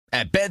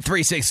At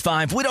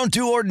Bet365, we don't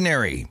do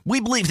ordinary. We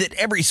believe that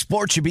every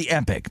sport should be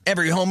epic.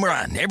 Every home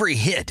run, every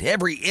hit,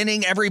 every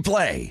inning, every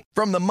play.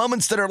 From the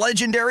moments that are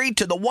legendary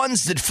to the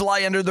ones that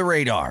fly under the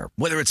radar.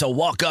 Whether it's a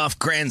walk-off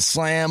grand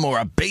slam or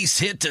a base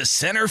hit to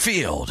center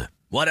field.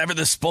 Whatever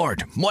the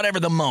sport, whatever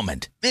the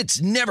moment.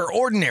 It's never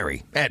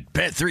ordinary at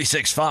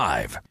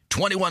Bet365.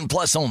 21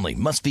 plus only.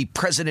 Must be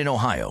present in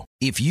Ohio.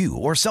 If you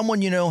or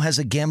someone you know has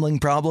a gambling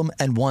problem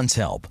and wants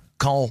help,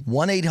 call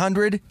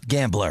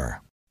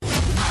 1-800-GAMBLER.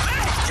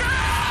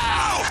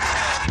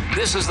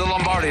 This is the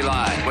Lombardi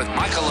Line with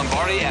Michael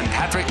Lombardi and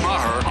Patrick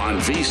Maher on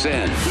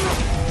VSiN.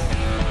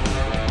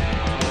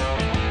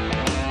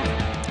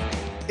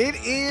 It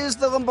is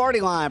the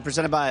Lombardi Line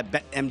presented by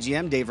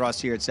BetMGM. Dave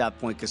Ross here at South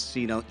Point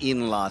Casino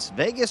in Las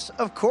Vegas.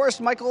 Of course,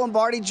 Michael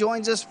Lombardi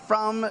joins us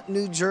from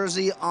New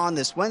Jersey on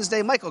this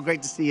Wednesday. Michael,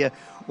 great to see you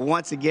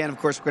once again. Of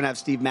course, we're going to have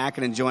Steve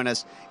Makinen join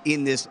us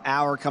in this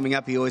hour coming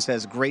up. He always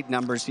has great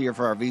numbers here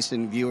for our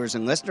VSiN viewers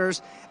and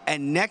listeners.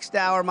 And next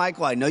hour,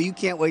 Michael, I know you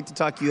can't wait to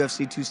talk UFC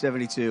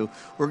 272.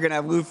 We're going to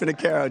have Lou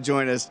Finocchiaro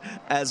join us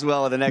as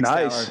well in the next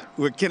hour.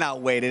 We cannot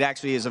wait. It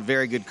actually is a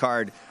very good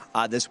card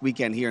this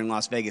weekend here in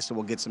Las Vegas, so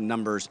we'll get some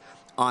numbers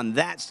on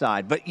that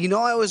side. But I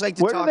always like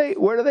to talk.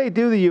 Where do they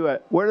do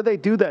where do they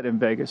do that in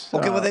Vegas?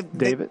 Okay, well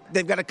David,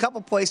 they've got a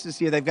couple places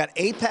here. They've got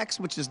Apex,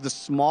 which is the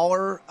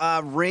smaller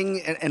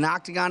ring, an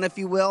octagon, if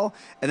you will,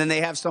 and then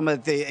they have some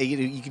of the.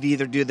 You could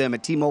either do them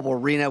at T-Mobile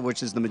Arena,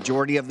 which is the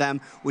majority of them,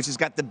 which has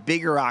got the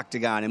bigger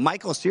octagon. And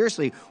Michael,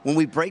 seriously, when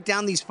we break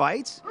down these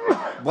fights,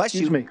 bless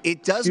you,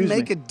 it does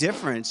make a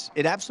difference.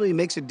 It absolutely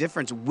makes a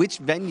difference which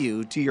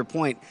venue, to your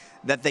point,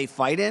 that they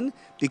fight in,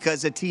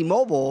 because at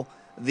T-Mobile,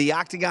 the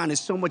octagon is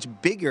so much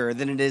bigger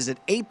than it is at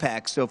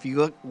Apex. So if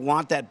you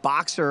want that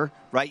boxer,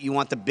 right, you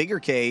want the bigger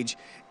cage.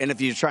 And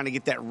if you're trying to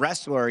get that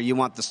wrestler, you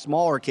want the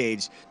smaller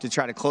cage to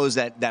try to close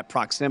that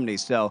proximity.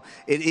 So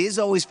it is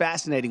always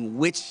fascinating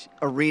which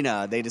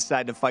arena they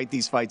decide to fight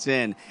these fights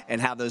in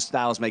and how those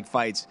styles make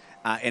fights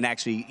and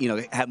actually,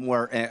 have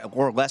more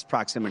or less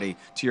proximity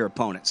to your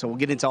opponent. So we'll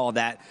get into all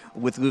that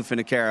with Lou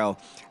Finocchiaro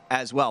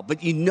as well.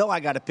 But I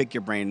got to pick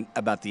your brain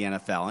about the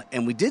NFL.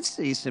 And we did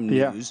see some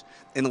news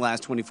in the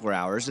last 24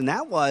 hours, and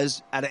that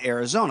was out of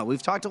Arizona.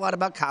 We've talked a lot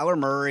about Kyler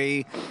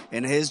Murray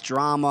and his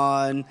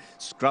drama and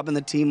scrubbing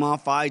the team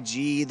off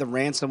IG, the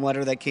ransom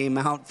letter that came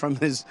out from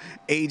his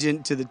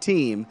agent to the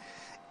team.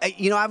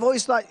 I've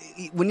always thought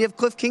when you have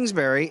Cliff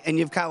Kingsbury and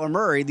you have Kyler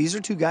Murray, these are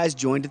two guys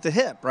joined at the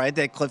hip, right?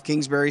 That Cliff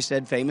Kingsbury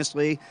said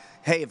famously,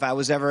 hey, if I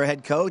was ever a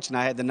head coach and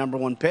I had the number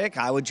one pick,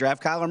 I would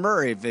draft Kyler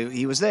Murray if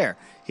he was there.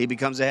 He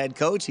becomes a head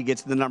coach. He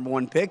gets the number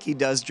one pick. He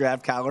does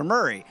draft Kyler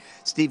Murray.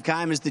 Steve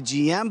Keim is the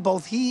GM.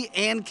 Both he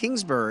and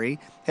Kingsbury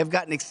have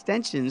gotten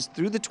extensions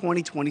through the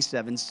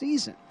 2027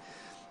 season.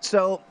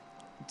 So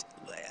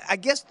I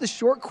guess the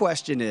short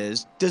question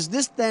is, does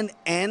this then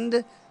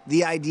end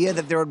the idea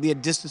that there would be a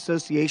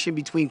disassociation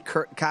between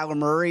Kyler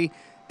Murray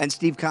and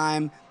Steve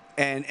Keim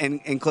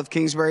and Cliff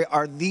Kingsbury?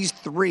 Are these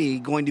three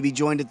going to be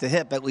joined at the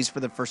hip, at least for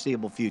the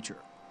foreseeable future?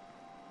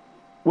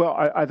 Well,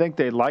 I think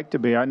they'd like to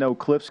be. I know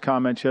Cliff's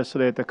comments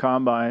yesterday at the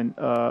Combine,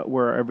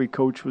 where every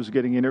coach was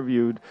getting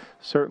interviewed,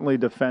 certainly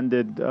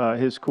defended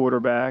his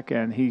quarterback,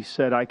 and he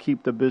said, I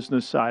keep the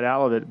business side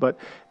out of it. But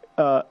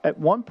at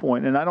one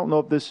point, and I don't know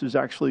if this is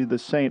actually the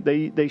same,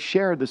 they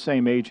shared the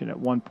same agent at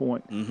one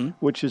point,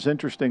 which is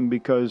interesting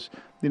because,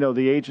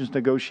 the agent's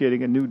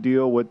negotiating a new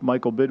deal with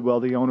Michael Bidwell,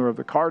 the owner of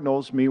the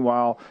Cardinals.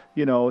 Meanwhile,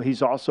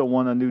 he's also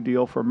won a new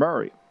deal for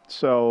Murray.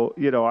 So,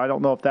 I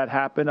don't know if that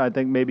happened. I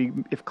think maybe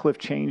if Cliff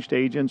changed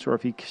agents or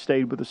if he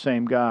stayed with the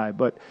same guy.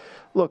 But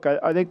look,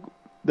 I think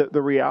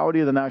the reality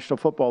of the National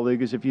Football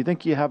League is if you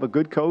think you have a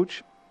good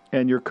coach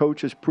and your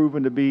coach has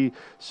proven to be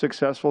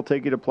successful,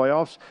 take you to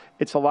playoffs,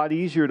 it's a lot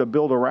easier to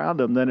build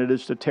around him than it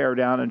is to tear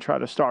down and try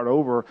to start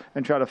over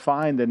and try to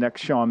find the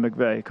next Sean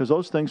McVay, because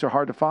those things are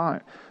hard to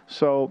find.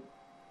 So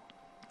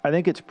I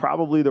think it's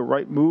probably the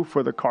right move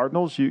for the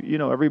Cardinals.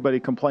 Everybody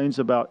complains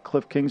about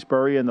Cliff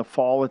Kingsbury in the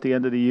fall at the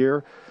end of the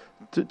year.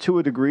 To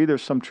a degree,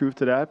 there's some truth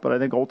to that, but I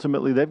think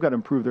ultimately they've got to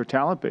improve their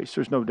talent base.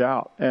 There's no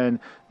doubt. And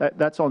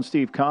that's on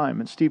Steve Keim.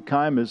 And Steve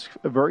Keim is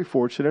very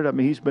fortunate. I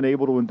mean, he's been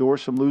able to endure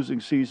some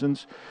losing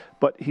seasons,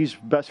 but he's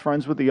best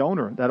friends with the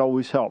owner. That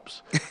always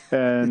helps.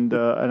 And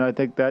I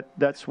think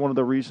that's one of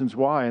the reasons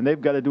why. And they've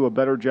got to do a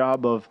better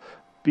job of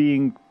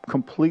being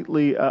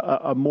completely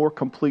a more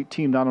complete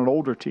team, not an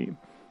older team.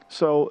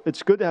 So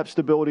it's good to have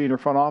stability in your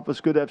front office,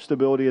 good to have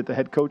stability at the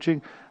head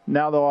coaching.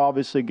 Now they'll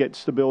obviously get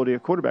stability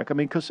at quarterback. I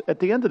mean, because at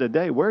the end of the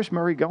day, where's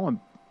Murray going?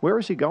 Where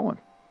is he going?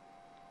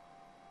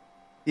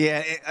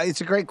 Yeah,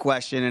 it's a great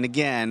question. And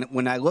again,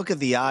 when I look at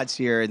the odds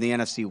here in the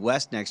NFC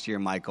West next year,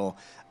 Michael,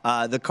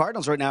 the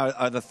Cardinals right now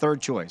are the third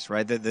choice,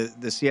 right?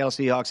 The Seattle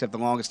Seahawks have the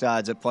longest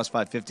odds at plus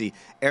 550.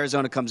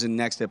 Arizona comes in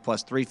next at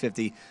plus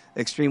 350.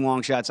 Extreme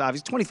long shots,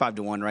 obviously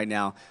 25-1 right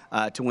now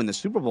to win the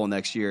Super Bowl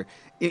next year.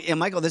 And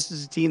Michael, this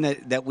is a team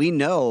that we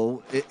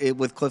know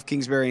with Cliff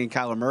Kingsbury and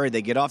Kyler Murray,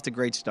 they get off to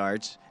great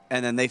starts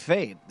and then they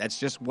fade. That's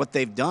just what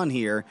they've done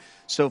here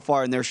so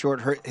far in their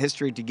short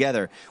history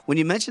together. When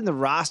you mentioned the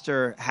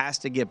roster has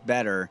to get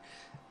better,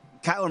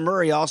 Kyler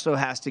Murray also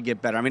has to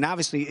get better. I mean,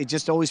 obviously, it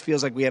just always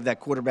feels like we have that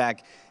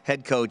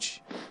quarterback-head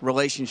coach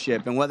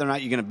relationship, and whether or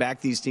not you're going to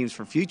back these teams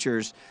for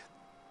futures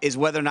is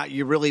whether or not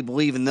you really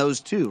believe in those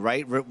two,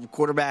 right?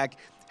 Quarterback,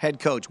 head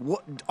coach.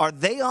 Are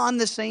they on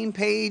the same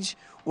page,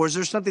 or is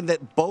there something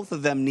that both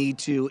of them need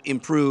to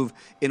improve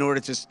in order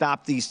to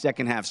stop these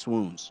second-half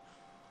swoons?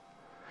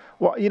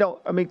 Well,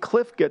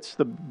 Cliff gets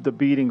the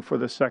beating for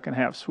the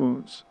second-half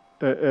swoons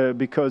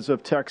because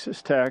of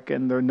Texas Tech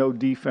and their no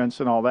defense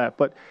and all that.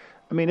 But,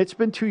 it's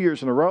been 2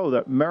 years in a row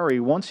that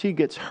Murray, once he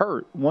gets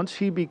hurt, once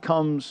he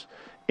becomes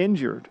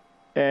injured,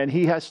 and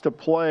he has to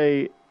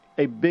play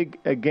a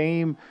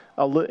game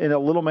in a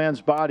little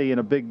man's body in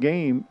a big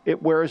game,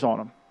 it wears on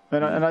him.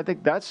 And I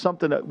think that's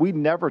something that we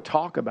never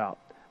talk about.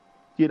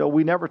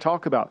 We never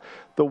talk about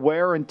the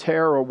wear and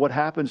tear or what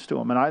happens to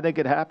him. And I think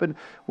it happened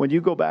when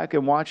you go back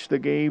and watch the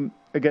game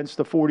against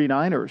the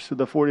 49ers.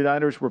 The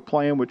 49ers were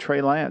playing with Trey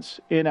Lance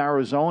in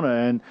Arizona,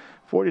 and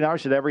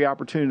 49ers had every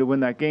opportunity to win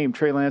that game.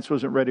 Trey Lance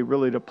wasn't ready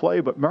really to play,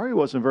 but Murray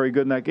wasn't very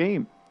good in that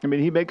game.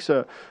 He makes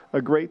a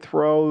great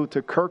throw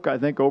to Kirk, I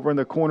think, over in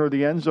the corner of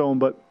the end zone,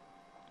 but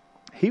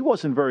he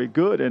wasn't very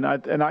good, and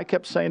I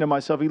kept saying to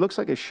myself, he looks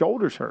like his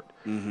shoulder's hurt.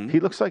 Mm-hmm. He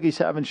looks like he's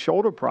having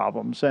shoulder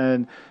problems,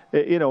 and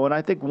and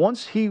I think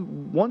once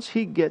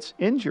he gets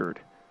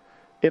injured,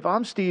 if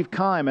I'm Steve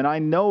Keim, and I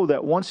know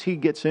that once he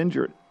gets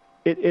injured,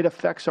 it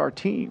affects our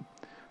team.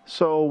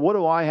 So what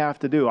do I have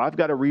to do? I've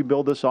got to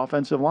rebuild this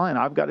offensive line.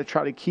 I've got to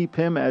try to keep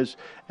him as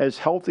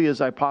healthy as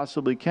I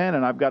possibly can,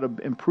 and I've got to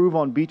improve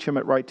on Beachum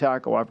at right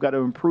tackle. I've got to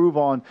improve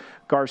on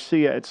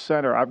Garcia at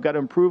center. I've got to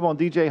improve on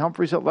DJ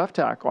Humphries at left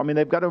tackle.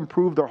 They've got to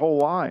improve their whole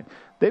line.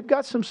 They've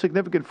got some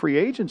significant free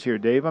agents here,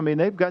 Dave.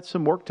 They've got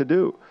some work to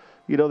do.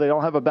 They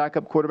don't have a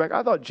backup quarterback.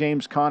 I thought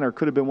James Conner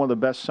could have been one of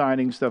the best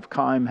signings that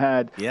Keim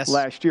had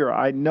last year.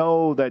 I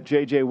know that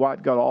J.J.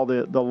 Watt got all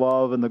the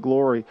love and the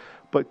glory,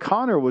 but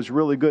Conner was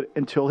really good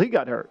until he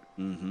got hurt.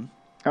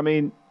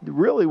 Mm-hmm.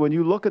 Really, when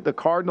you look at the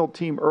Cardinal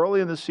team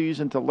early in the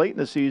season to late in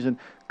the season,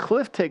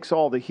 Cliff takes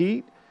all the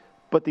heat,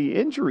 but the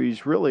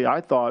injuries really,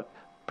 I thought,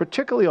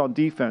 particularly on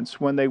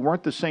defense, when they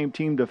weren't the same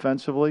team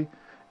defensively,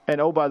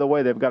 and oh, by the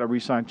way, they've got to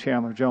re-sign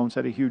Chandler Jones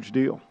at a huge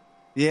deal.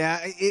 Yeah,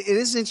 it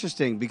is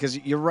interesting because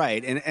you're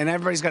right, and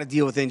everybody's got to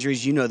deal with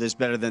injuries. You know this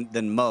better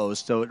than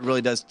most, so it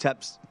really does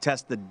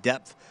test the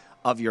depth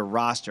of your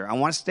roster. I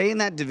want to stay in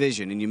that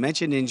division, and you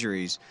mentioned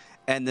injuries.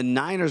 And the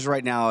Niners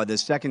right now are the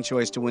second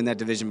choice to win that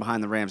division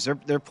behind the Rams.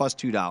 They're plus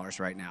 $2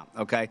 right now,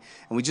 okay?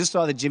 And we just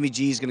saw that Jimmy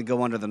G is going to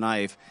go under the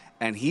knife,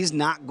 and he's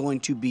not going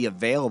to be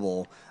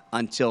available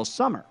until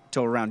summer,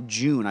 till around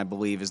June, I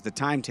believe, is the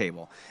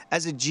timetable.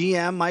 As a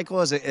GM,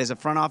 Michael, as a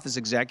front office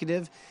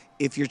executive,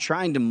 if you're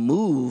trying to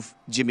move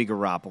Jimmy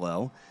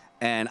Garoppolo,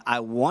 and I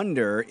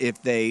wonder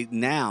if they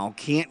now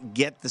can't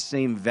get the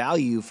same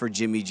value for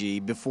Jimmy G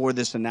before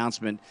this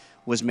announcement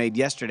was made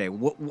yesterday.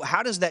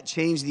 How does that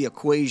change the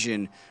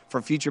equation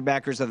for future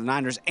backers of the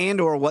Niners and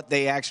or what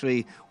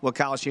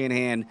Kyle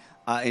Shanahan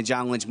and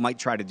John Lynch might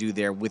try to do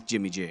there with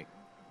Jimmy G?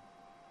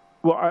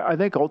 Well, I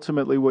think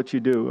ultimately what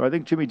you do, I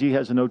think Jimmy G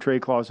has a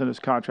no-trade clause in his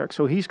contract,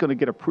 so he's going to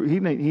get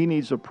he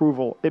needs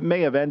approval. It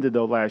may have ended,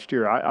 though, last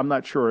year. I'm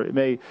not sure. It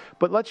may.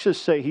 But let's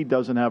just say he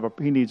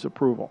needs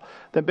approval.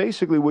 Then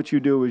basically what you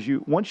do is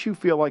once you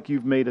feel like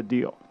you've made a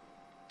deal,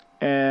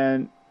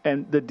 and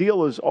the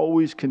deal is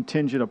always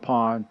contingent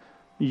upon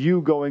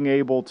you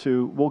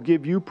we'll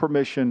give you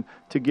permission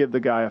to give the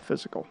guy a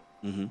physical.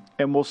 Mm-hmm.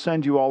 And we'll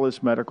send you all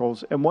his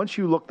medicals. And once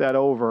you look that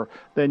over,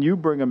 then you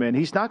bring him in.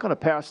 He's not going to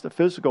pass the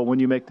physical when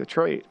you make the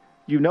trade.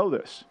 You know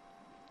this,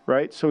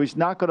 right? So he's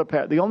not going to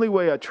pass. The only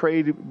way a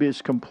trade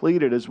is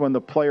completed is when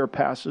the player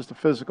passes the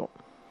physical.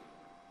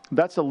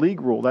 That's a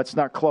league rule. That's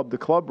not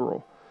club-to-club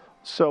rule.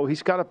 So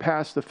he's got to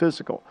pass the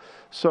physical.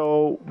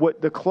 So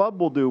what the club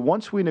will do,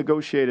 once we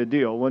negotiate a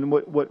deal,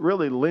 what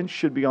really Lynch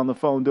should be on the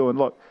phone doing,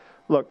 look,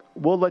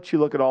 we'll let you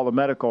look at all the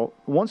medical.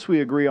 Once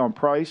we agree on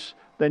price,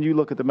 then you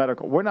look at the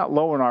medical. We're not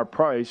lowering our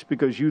price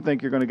because you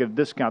think you're going to get a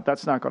discount.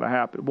 That's not going to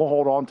happen. We'll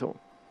hold on to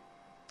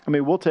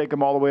him. We'll take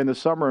him all the way in the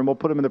summer, and we'll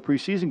put him in the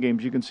preseason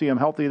games. You can see him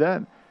healthy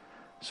then.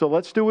 So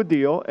let's do a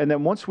deal, and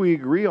then once we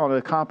agree on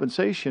a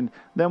compensation,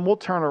 then we'll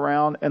turn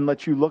around and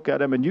let you look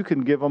at him, and you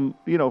can give him,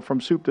 from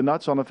soup to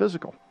nuts on a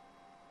physical.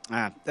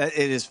 It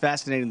is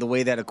fascinating the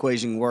way that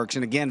equation works.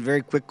 And again,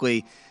 very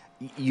quickly,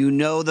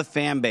 the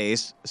fan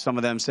base, some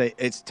of them say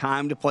it's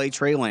time to play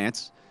Trey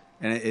Lance.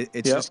 And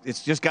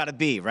it's just got to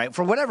be, right?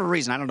 For whatever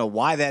reason, I don't know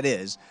why that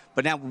is,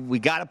 but now we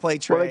got to play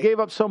Trey. Well, they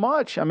gave up so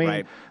much.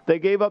 Right. They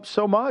gave up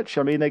so much.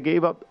 They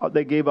gave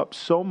up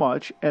so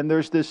much. And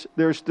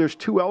there's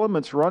two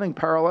elements running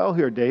parallel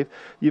here, Dave.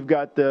 You've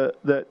got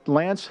the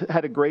Lance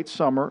had a great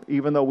summer,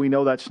 even though we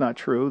know that's not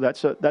true.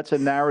 That's a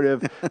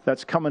narrative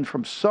that's coming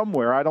from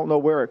somewhere. I don't know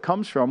where it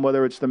comes from,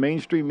 whether it's the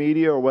mainstream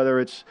media or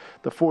whether it's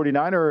the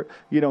 49er,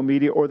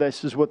 media, or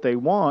this is what they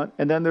want.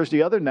 And then there's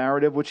the other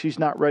narrative, which he's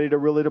not ready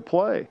to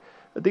play.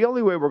 The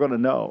only way we're going to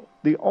know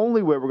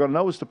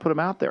is to put him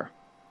out there.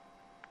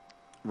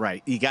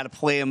 Right. You got to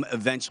play him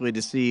eventually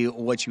to see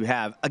what you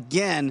have.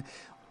 Again,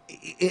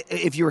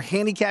 if you're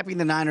handicapping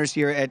the Niners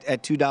here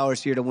at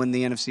 $2 here to win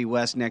the NFC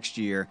West next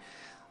year,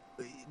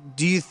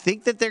 do you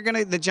think that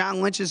that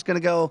John Lynch is going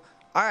to go,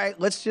 all right,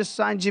 let's just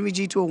sign Jimmy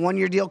G to a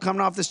one-year deal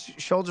coming off this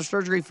shoulder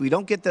surgery. If we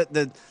don't get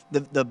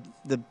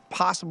the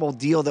possible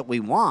deal that we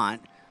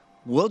want,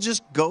 we'll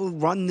just go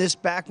run this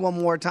back one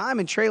more time.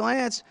 And Trey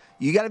Lance,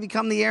 you got to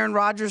become the Aaron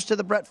Rodgers to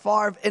the Brett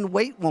Favre and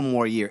wait one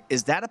more year.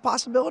 Is that a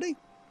possibility?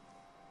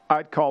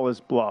 I'd call his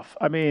bluff.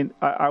 I mean,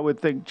 I would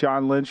think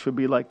John Lynch would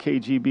be like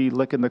KGB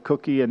licking the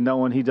cookie and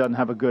knowing he doesn't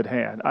have a good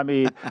hand. I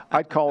mean,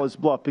 I'd call his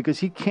bluff because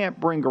he can't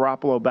bring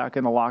Garoppolo back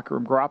in the locker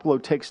room. Garoppolo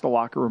takes the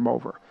locker room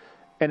over,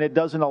 and it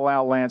doesn't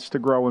allow Lance to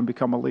grow and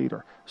become a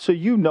leader. So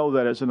you know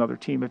that as another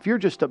team. If you're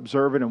just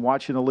observing and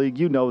watching the league,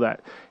 you know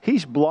that.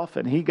 He's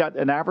bluffing. He got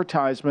an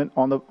advertisement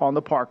on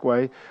the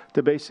Parkway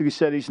that basically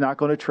said he's not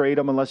going to trade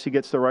him unless he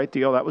gets the right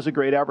deal. That was a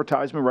great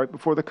advertisement right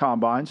before the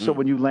Combine. So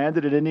when you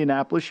landed at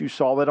Indianapolis, you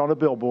saw that on a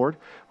billboard.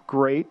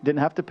 Great.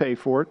 Didn't have to pay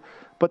for it.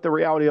 But the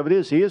reality of it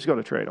is he is going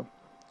to trade him.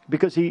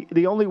 Because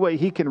the only way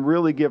he can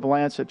really give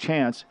Lance a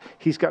chance,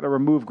 he's got to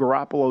remove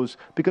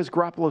because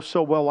Garoppolo's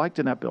so well liked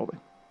in that building.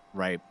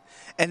 Right.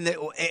 And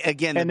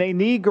they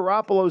need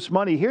Garoppolo's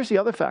money. Here's the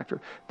other factor.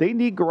 They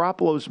need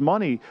Garoppolo's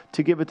money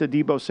to give it to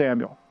Deebo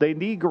Samuel. They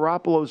need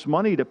Garoppolo's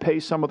money to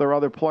pay some of their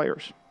other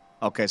players.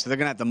 Okay, so they're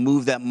going to have to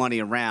move that money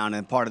around,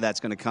 and part of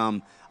that's going to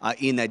come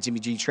in that Jimmy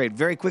G trade.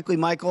 Very quickly,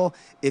 Michael,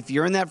 if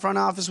you're in that front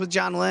office with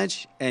John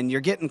Lynch and you're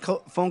getting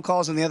phone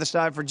calls on the other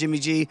side for Jimmy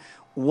G,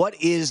 what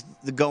is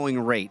the going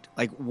rate?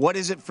 Like, what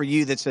is it for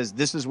you that says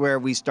this is where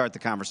we start the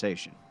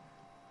conversation?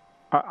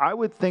 I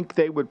would think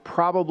they would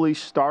probably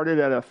start it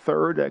at a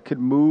third that could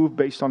move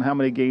based on how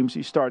many games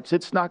he starts.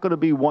 It's not going to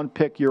be one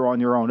pick you're on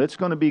your own. It's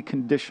going to be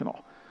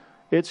conditional.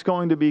 It's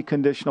going to be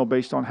conditional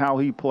based on how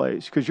he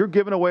plays because you're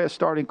giving away a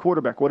starting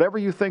quarterback, whatever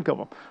you think of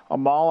him.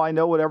 Amal, I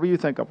know whatever you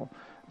think of him.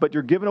 But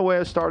you're giving away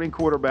a starting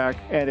quarterback,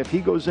 and if he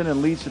goes in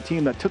and leads the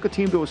team that took a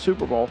team to a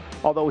Super Bowl,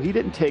 although he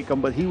didn't take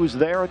them, but he was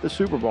there at the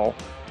Super Bowl,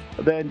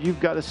 then you've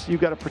got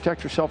to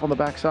protect yourself on the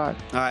backside.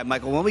 All right,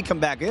 Michael, when we come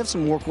back, we have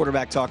some more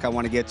quarterback talk I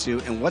want to get to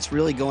and what's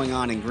really going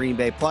on in Green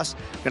Bay. Plus,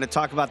 going to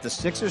talk about the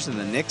Sixers and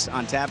the Knicks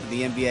on tap of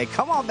the NBA.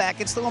 Come on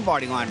back. It's the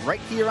Lombardi Line right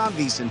here on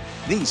VSiN,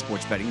 the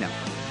Sports Betting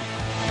Network.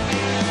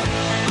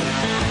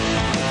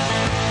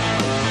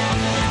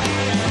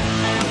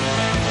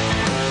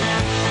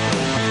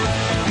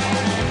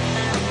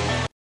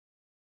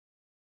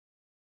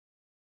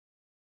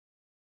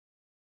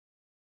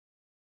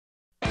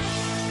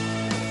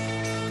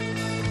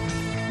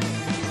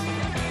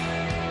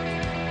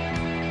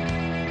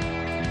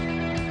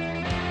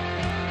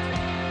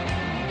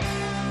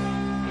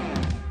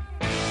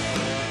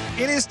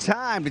 It is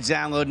time to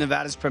download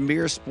Nevada's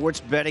premier sports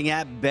betting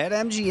app,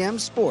 BetMGM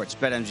Sports.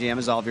 BetMGM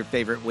has all of your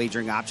favorite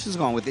wagering options,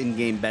 along with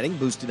in-game betting,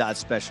 boosted odds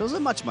specials,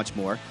 and much, much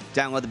more.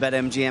 Download the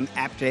BetMGM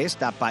app today.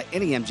 Stop by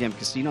any MGM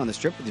casino on the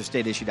Strip with your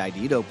state-issued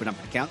ID to open up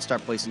an account. Start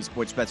placing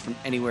sports bets from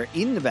anywhere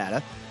in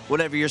Nevada.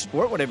 Whatever your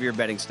sport, whatever your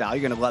betting style,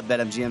 you're going to love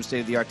BetMGM's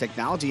state-of-the-art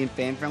technology and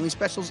fan-friendly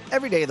specials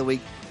every day of the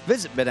week.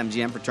 Visit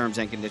BetMGM for terms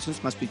and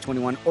conditions. Must be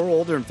 21 or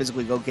older and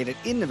physically located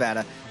in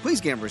Nevada. Please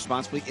gamble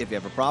responsibly. If you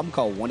have a problem,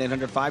 call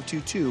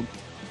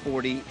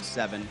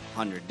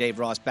 1-800-522-4700. Dave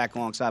Ross back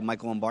alongside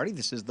Michael Lombardi.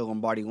 This is the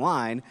Lombardi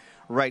Line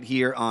right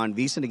here on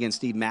VSiN. Again,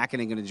 Steve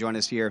Mackinnon going to join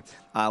us here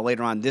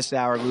later on this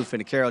hour. Lou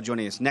Finocchiaro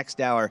joining us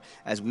next hour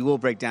as we will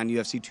break down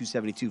UFC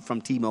 272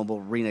 from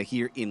T-Mobile Arena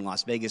here in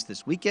Las Vegas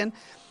this weekend.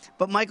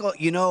 But, Michael,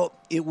 you know,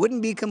 it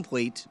wouldn't be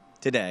complete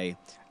today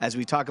as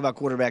we talk about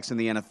quarterbacks in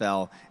the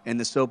NFL and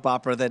the soap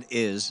opera that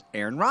is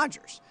Aaron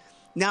Rodgers.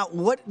 Now,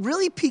 what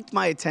really piqued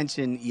my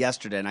attention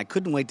yesterday, and I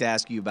couldn't wait to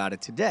ask you about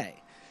it today,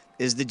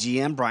 is the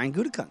GM, Brian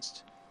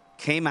Gutekunst,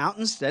 came out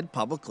and said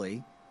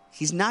publicly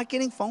he's not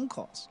getting phone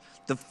calls.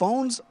 The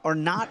phones are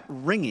not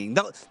ringing.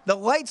 The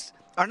lights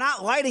are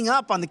not lighting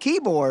up on the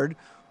keyboard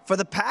for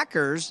the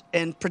Packers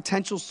and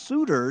potential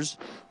suitors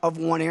of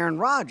one Aaron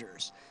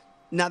Rodgers.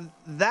 Now,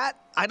 that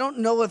I don't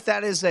know if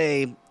that is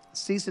a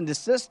cease and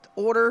desist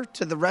order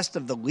to the rest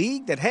of the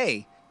league that,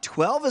 hey,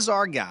 12 is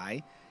our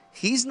guy.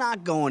 He's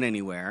not going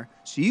anywhere,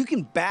 so you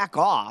can back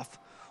off.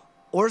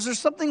 Or is there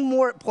something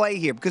more at play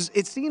here? Because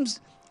it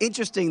seems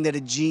interesting that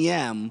a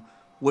GM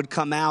would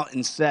come out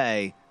and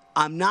say,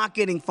 I'm not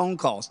getting phone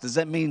calls. Does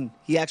that mean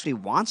he actually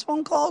wants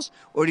phone calls?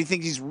 Or do you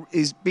think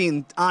he's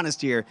being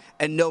honest here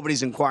and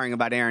nobody's inquiring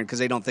about Aaron because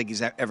they don't think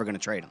he's ever going to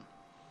trade him?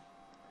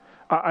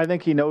 I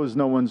think he knows he's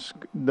not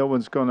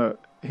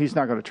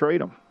going to trade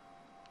him.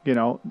 You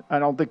know, I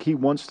don't think he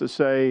wants to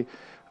say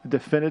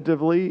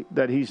definitively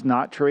that he's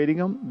not trading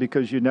him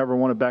because you never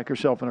want to back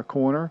yourself in a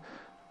corner.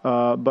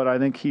 But I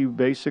think he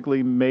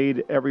basically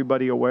made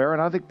everybody aware.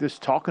 And I think this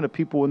talking to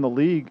people in the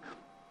league,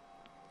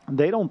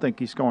 they don't think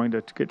he's going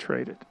to get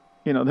traded.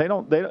 You know, they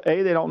don't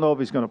know if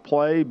he's going to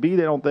play. B,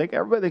 they don't think.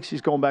 Everybody thinks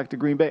he's going back to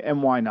Green Bay,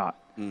 and why not?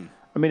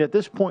 I mean, at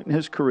this point in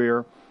his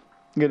career,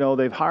 you know,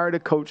 they've hired a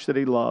coach that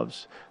he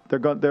loves.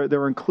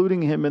 They're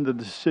including him in the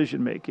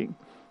decision making.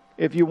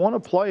 If you want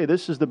to play,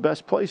 this is the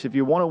best place. If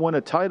you want to win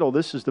a title,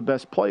 this is the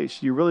best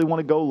place. You really want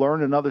to go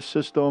learn another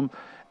system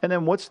And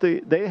then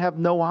they have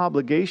no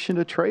obligation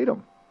to trade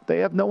him. They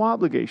have no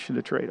obligation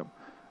to trade him.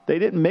 They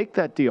didn't make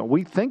that deal.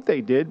 We think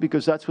they did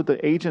because that's what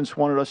the agents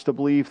wanted us to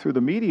believe through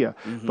the media.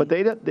 Mm-hmm. But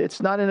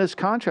it's not in his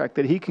contract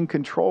that he can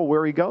control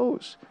where he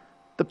goes.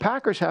 The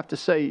Packers have to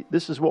say,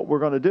 this is what we're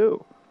going to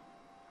do.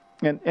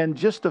 And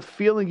just the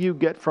feeling you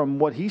get from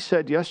what he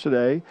said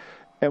yesterday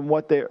and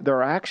what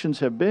their actions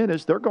have been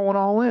is they're going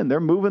all in. They're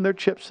moving their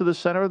chips to the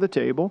center of the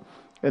table,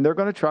 and they're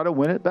going to try to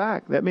win it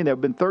back. I mean, they've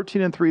been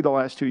 13-3 the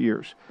last 2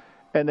 years,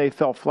 and they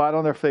fell flat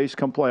on their face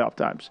come playoff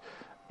times.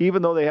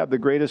 Even though they have the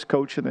greatest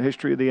coach in the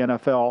history of the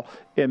NFL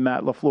in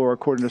Matt LaFleur,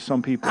 according to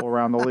some people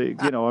around the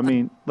league. I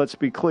mean, let's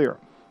be clear.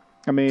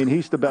 I mean,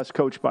 he's the best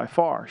coach by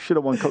far. Should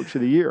have won Coach of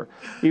the Year,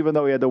 even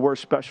though he had the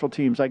worst special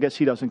teams. I guess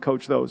he doesn't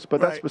coach those,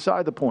 but that's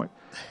beside the point.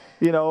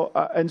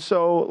 And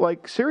so,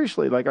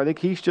 seriously, I think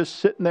he's just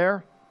sitting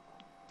there,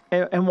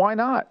 and why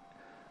not?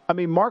 I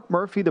mean, Mark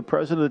Murphy, the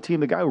president of the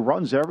team, the guy who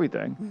runs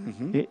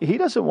everything, he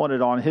doesn't want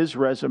it on his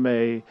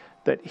resume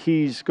that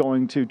he's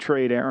going to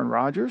trade Aaron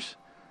Rodgers.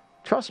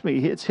 Trust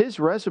me, it's his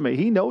resume.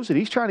 He knows it.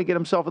 He's trying to get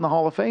himself in the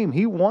Hall of Fame.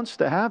 He wants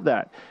to have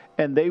that.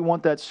 And they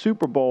want that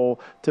Super Bowl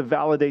to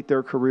validate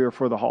their career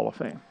for the Hall of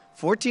Fame.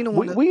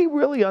 14-1. We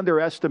really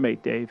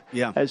underestimate, Dave,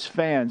 yeah. as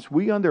fans,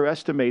 we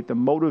underestimate the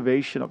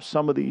motivation of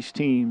some of these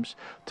teams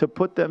to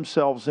put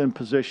themselves in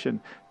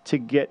position to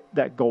get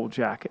that gold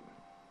jacket.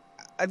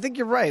 I think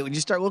you're right. When you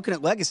start looking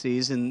at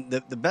legacies, and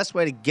the best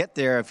way to get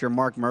there if you're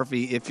Mark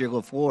Murphy, if you're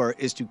LaFleur,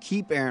 is to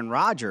keep Aaron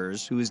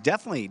Rodgers, who is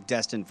definitely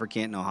destined for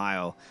Canton,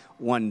 Ohio,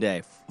 one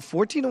day.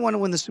 14-1 to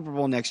win the Super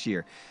Bowl next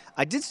year.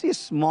 I did see a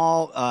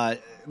small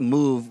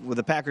move with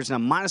the Packers now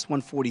minus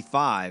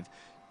 145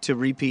 to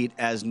repeat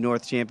as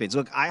North champions.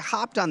 Look, I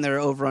hopped on their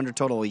over-under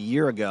total a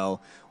year ago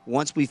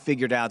once we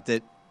figured out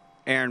that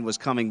Aaron was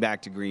coming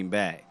back to Green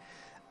Bay.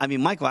 I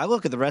mean, Michael, I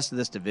look at the rest of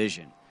this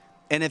division.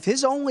 And if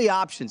his only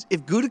options,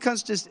 if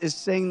Gutekunst is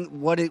saying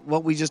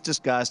what we just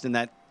discussed and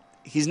that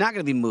he's not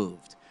going to be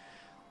moved,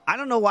 I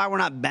don't know why we're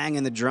not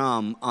banging the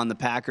drum on the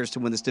Packers to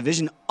win this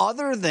division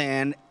other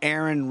than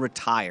Aaron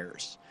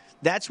retires.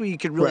 That's where you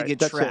could really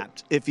get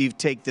trapped if you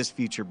take this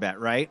future bet,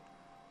 right?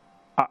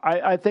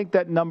 I think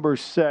that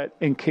number's set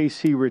in case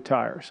he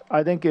retires.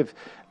 I think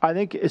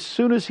as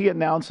soon as he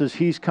announces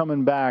he's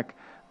coming back,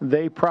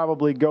 they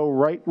probably go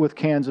right with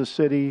Kansas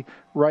City,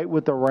 right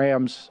with the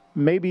Rams,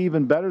 maybe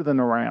even better than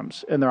the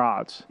Rams in their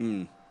odds.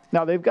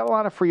 Now, they've got a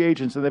lot of free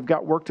agents, and they've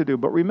got work to do.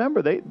 But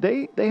remember,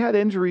 they had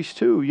injuries,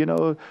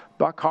 too.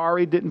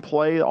 Bakari didn't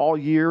play all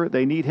year.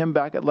 They need him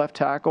back at left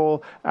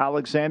tackle.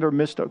 Alexander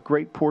missed a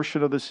great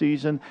portion of the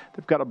season.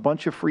 They've got a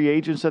bunch of free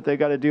agents that they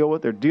got to deal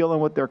with. They're dealing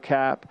with their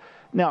cap.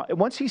 Now,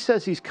 once he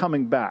says he's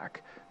coming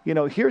back,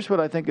 here's what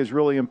I think is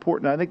really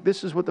important. I think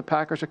this is what the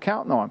Packers are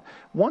counting on.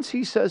 Once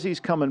he says he's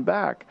coming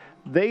back,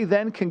 they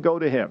then can go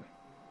to him.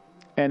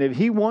 And if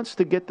he wants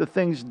to get the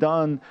things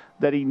done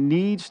that he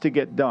needs to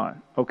get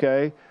done,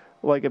 okay,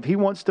 like if he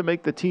wants to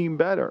make the team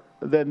better,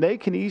 then they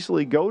can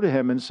easily go to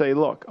him and say,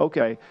 look,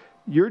 okay,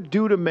 you're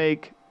due to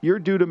make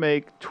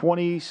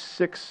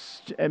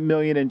 26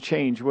 million and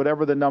change,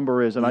 whatever the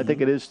number is, and I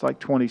think it is like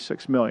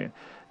 26 million.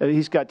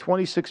 He's got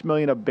 26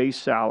 million of base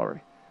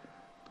salary,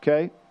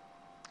 okay?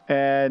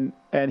 And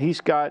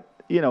he's got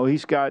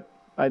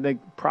I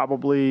think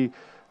probably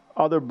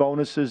other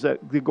bonuses that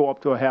could go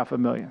up to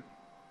 $500,000.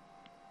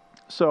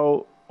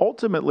 So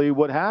ultimately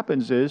what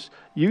happens is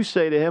you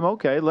say to him,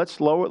 okay, let's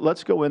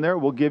go in there,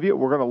 we're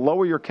going to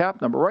lower your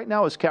cap number. Right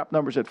now his cap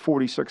number's at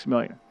 46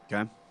 million.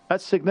 Okay.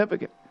 That's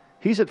significant.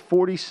 He's at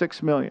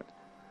 46 million.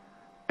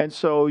 And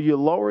so you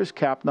lower his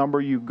cap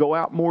number, you go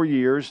out more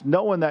years,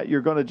 knowing that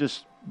you're going to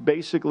just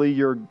basically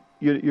you're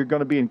going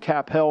to be in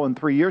cap hell in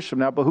 3 years from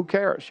now, but who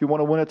cares? You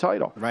want to win a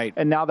title. Right.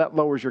 And now that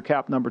lowers your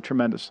cap number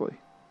tremendously.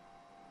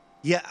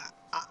 Yeah,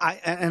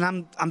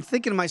 I'm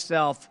thinking to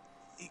myself,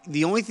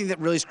 the only thing that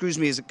really screws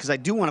me is because I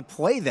do want to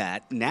play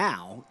that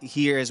now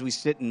here as we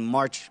sit in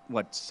March,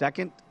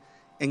 2nd,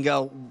 and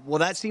go, well,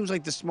 that seems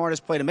like the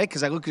smartest play to make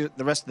because I look at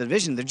the rest of the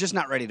division. They're just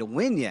not ready to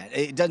win yet.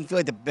 It doesn't feel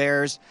like the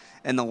Bears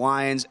and the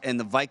Lions and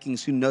the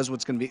Vikings, who knows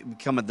what's going to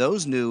become of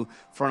those new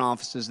front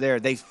offices there.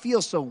 They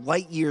feel so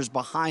light years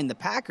behind the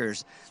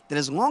Packers that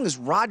as long as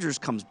Rodgers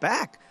comes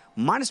back,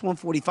 minus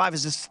 145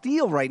 is a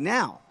steal right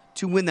now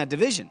to win that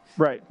division.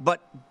 Right.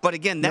 But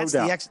again, that's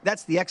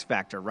the X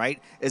factor,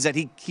 right? Is that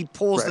he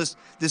pulls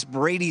this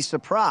Brady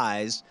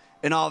surprise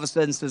and all of a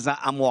sudden says,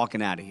 I'm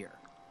walking out of here.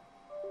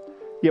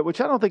 Yeah,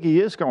 which I don't think he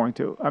is going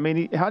to. I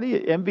mean, how do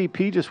you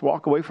MVP just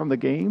walk away from the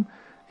game?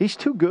 He's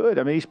too good.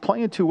 I mean, he's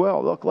playing too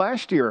well. Look,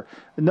 last year,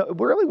 it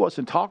really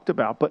wasn't talked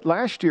about, but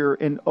last year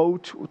in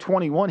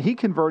 2021, he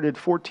converted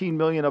 $14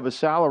 million of his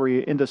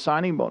salary into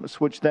signing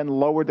bonus, which then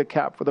lowered the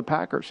cap for the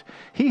Packers.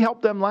 He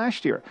helped them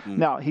last year.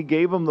 Now, he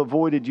gave them the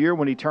voided year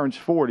when he turns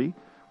 40,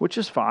 which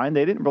is fine.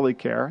 They didn't really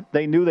care.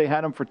 They knew they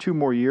had him for 2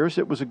 more years.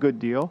 It was a good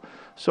deal.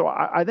 So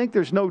I think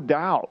there's no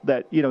doubt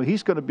that,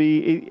 he's going to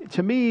be,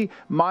 to me,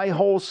 my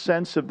whole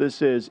sense of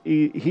this is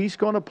he's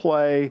going to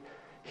play.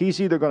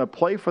 He's either going to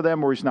play for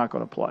them or he's not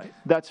going to play.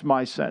 That's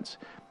my sense.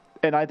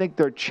 And I think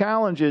their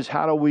challenge is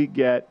how do we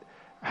get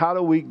how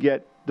do we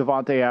get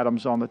Devontae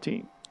Adams on the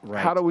team? Right.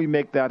 How do we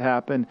make that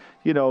happen?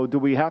 Do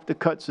we have to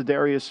cut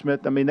Zadarius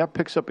Smith? I mean, that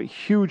picks up a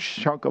huge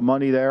chunk of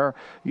money there.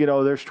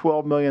 There's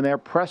 $12 million there.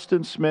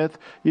 Preston Smith,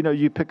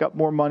 you pick up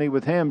more money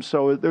with him.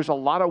 So there's a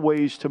lot of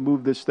ways to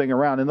move this thing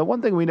around. And the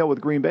one thing we know with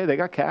Green Bay, they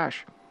got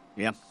cash.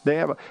 Yeah.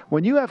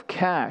 When you have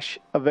cash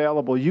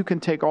available, you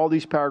can take all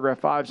these paragraph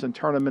 5s and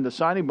turn them into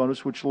signing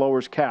bonus, which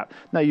lowers cap.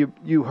 Now,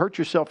 you hurt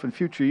yourself in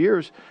future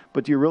years,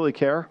 but do you really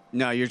care?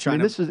 No, you're trying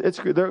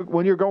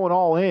when you're going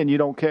all in, you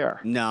don't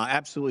care. No,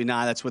 absolutely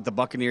not. That's what the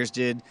Buccaneers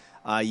did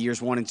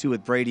years 1 and 2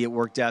 with Brady. It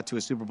worked out to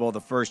a Super Bowl the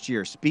first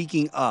year.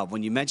 Speaking of,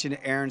 when you mentioned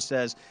Aaron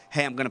says,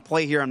 hey, I'm going to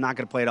play here, I'm not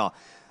going to play at all.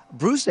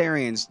 Bruce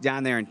Arians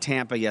down there in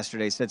Tampa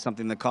yesterday said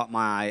something that caught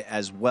my eye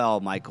as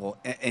well, Michael.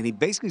 And he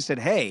basically said,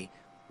 hey,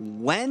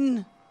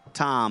 when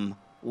Tom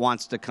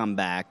wants to come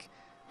back,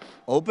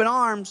 open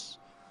arms,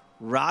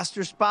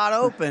 roster spot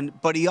open.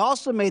 But he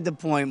also made the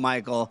point,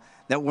 Michael,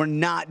 that we're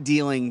not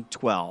dealing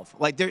 12.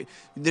 Like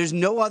there's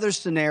no other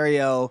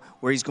scenario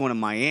where he's going to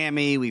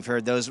Miami. We've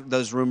heard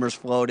those rumors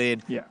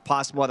floated. Yeah.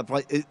 Possible other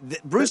play.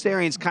 Bruce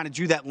Arians kind of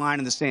drew that line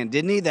in the sand,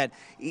 didn't he? That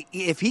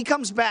if he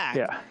comes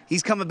back,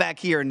 he's coming back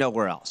here and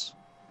nowhere else.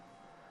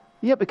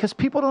 Yeah, because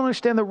people don't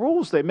understand the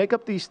rules. They make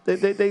up these.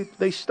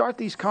 They start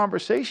these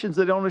conversations.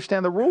 They don't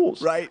understand the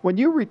rules. Right. When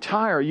you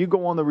retire, you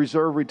go on the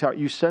reserve retire.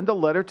 You send a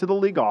letter to the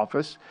league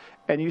office,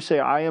 and you say,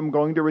 "I am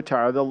going to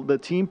retire." The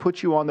team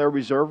puts you on their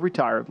reserve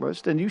retired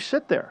list, and you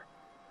sit there,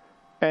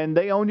 and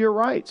they own your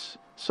rights.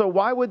 So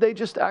why would they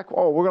just act?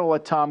 Oh, we're going to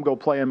let Tom go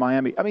play in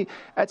Miami. I mean,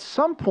 at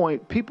some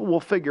point, people will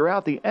figure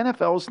out the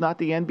NFL is not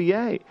the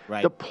NBA.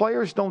 Right. The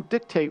players don't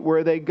dictate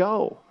where they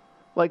go.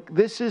 Like,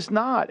 this is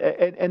not.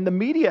 And the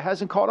media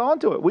hasn't caught on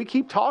to it. We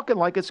keep talking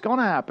like it's going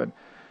to happen.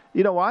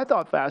 What I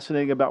thought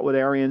fascinating about what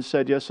Arians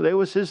said yesterday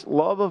was his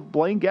love of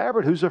Blaine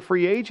Gabbert, who's a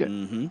free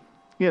agent.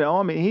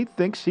 Mm-hmm. He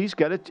thinks he's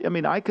got it.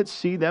 I could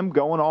see them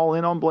going all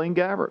in on Blaine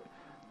Gabbert.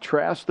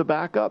 Trask the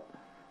backup.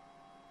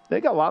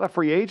 They got a lot of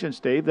free agents,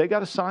 Dave. They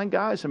got to sign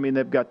guys.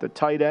 They've got the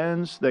tight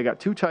ends. They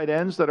got 2 tight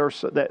ends that are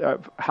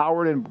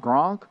Howard and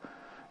Gronk.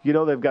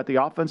 They've got the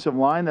offensive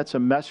line that's a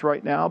mess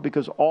right now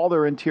because all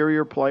their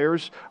interior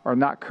players are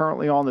not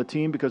currently on the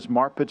team because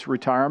Marpet's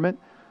retirement.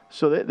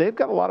 So they've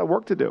got a lot of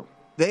work to do.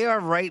 They are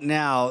right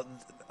now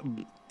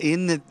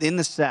in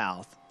the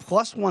South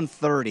plus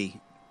 130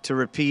 to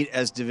repeat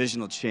as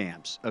divisional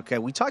champs. Okay,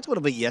 we talked a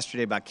little bit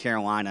yesterday about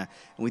Carolina,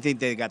 and we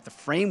think they got the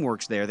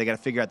frameworks there. They got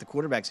to figure out the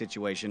quarterback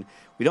situation.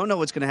 We don't know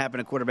what's going to happen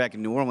to quarterback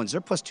in New Orleans. They're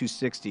plus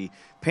 260.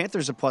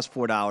 Panthers are plus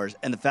 $4,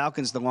 and the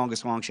Falcons the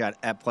longest long shot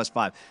at plus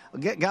 5.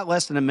 Got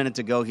less than a minute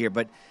to go here,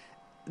 but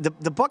the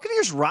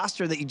Buccaneers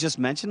roster that you just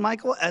mentioned,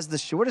 Michael, as the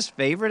shortest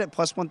favorite at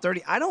plus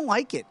 130, I don't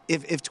like it.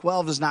 If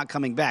 12 is not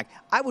coming back,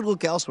 I would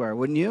look elsewhere,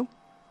 wouldn't you?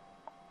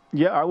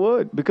 Yeah, I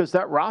would, because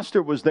that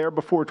roster was there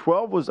before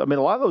 12 was. A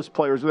lot of those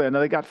players were there. Now,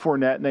 they got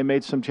Fournette, and they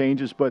made some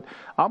changes, but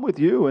I'm with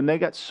you, and they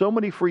got so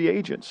many free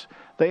agents.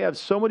 They have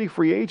so many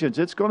free agents.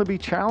 It's going to be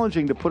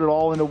challenging to put it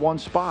all into one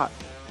spot.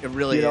 It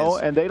really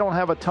is. And they don't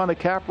have a ton of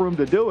cap room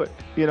to do it,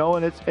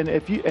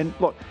 and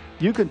look,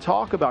 you can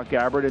talk about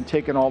Gabbert and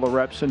taking all the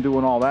reps and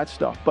doing all that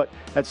stuff, but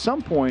at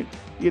some point,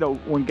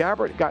 when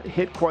Gabbert got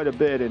hit quite a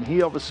bit and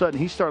all of a sudden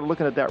he started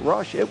looking at that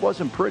rush, it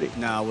wasn't pretty.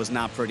 No, it was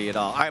not pretty at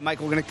all. All right,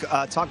 Michael, we're going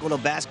to talk a little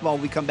basketball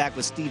when we come back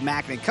with Steve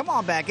Makinen. Come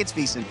on back. It's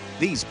VSiN,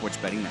 the Sports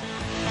Betting Network.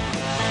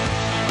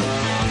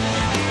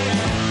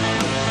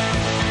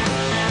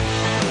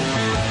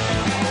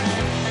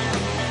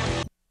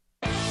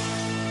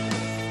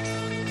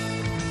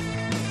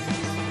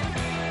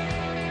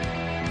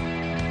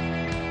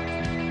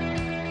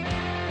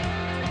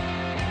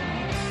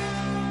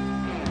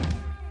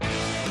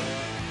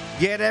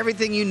 Get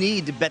everything you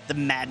need to bet the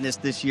madness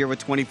this year with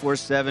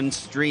 24/7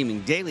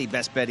 streaming. Daily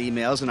best bet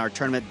emails and our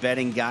tournament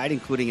betting guide,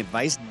 including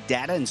advice,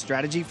 data, and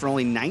strategy for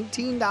only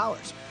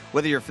 $19.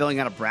 Whether you're filling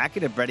out a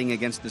bracket or betting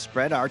against the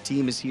spread, our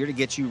team is here to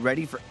get you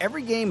ready for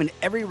every game and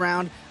every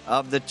round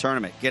of the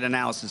tournament. Get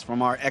analysis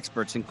from our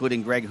experts,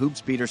 including Greg Hoops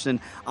Peterson,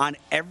 on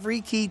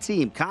every key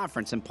team,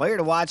 conference, and player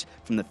to watch,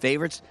 from the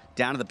favorites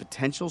down to the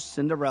potential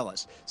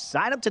Cinderellas.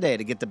 Sign up today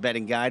to get the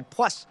betting guide,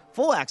 plus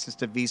full access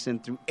to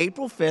VSiN through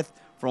April 5th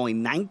for only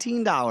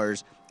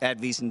 $19 at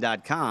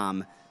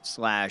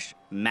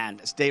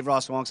VSiN.com/madness. Dave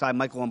Ross alongside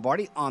Michael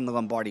Lombardi on the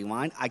Lombardi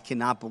line. I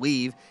cannot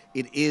believe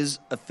it is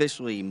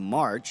officially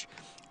March.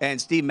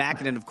 And Steve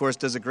Makinen, of course,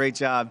 does a great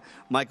job,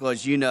 Michael,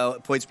 as you know,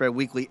 Point Spread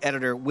Weekly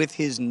editor, with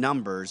his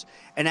numbers.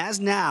 And as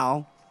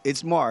now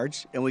it's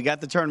March, and we got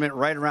the tournament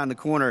right around the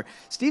corner,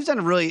 Steve's done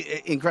a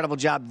really incredible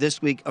job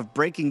this week of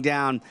breaking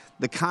down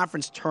the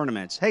conference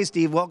tournaments. Hey,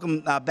 Steve,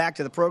 welcome back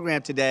to the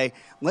program today.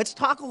 Let's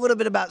talk a little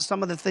bit about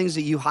some of the things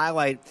that you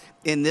highlight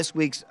in this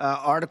week's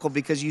article,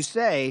 because you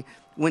say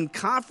when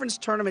conference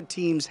tournament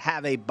teams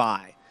have a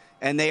bye,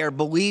 and they are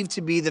believed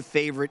to be the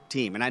favorite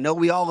team, and I know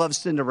we all love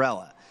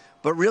Cinderella,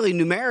 but really,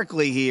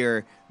 numerically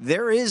here,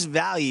 there is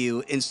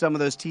value in some of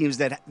those teams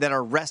that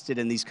are rested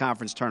in these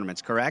conference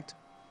tournaments, correct?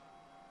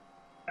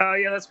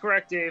 Yeah, that's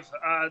correct, Dave.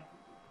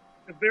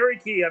 Very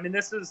key.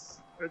 This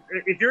is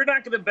if you're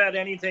not going to bet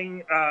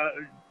anything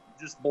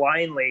just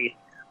blindly,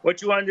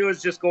 what you want to do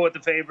is just go with the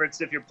favorites.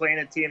 If you're playing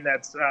a team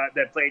that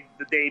played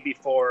the day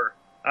before,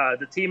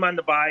 the team on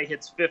the bye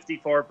hits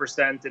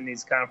 54% in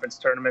these conference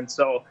tournaments.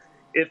 So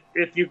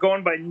if you're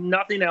going by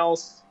nothing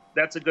else,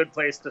 that's a good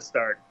place to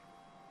start.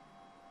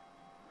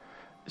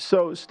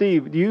 So,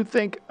 Steve, do you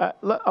think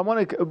I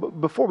want to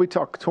before we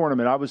talk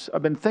tournament?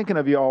 I've been thinking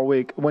of you all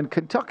week. When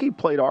Kentucky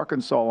played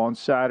Arkansas on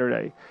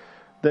Saturday,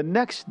 the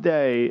next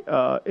day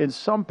in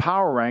some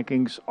power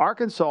rankings,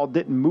 Arkansas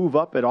didn't move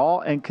up at all,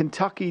 and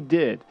Kentucky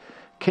did.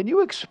 Can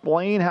you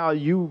explain how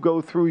you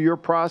go through your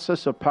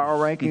process of power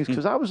rankings?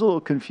 Because I was a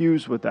little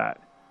confused with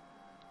that.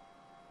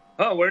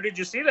 Oh, where did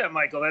you see that,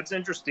 Michael? That's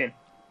interesting.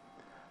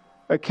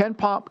 Ken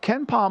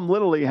Palm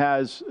literally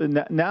has,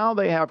 now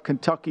they have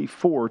Kentucky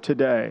 4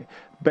 today.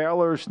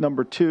 Baylor's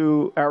number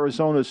 2,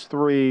 Arizona's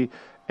 3,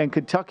 and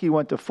Kentucky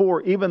went to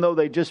 4, even though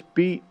they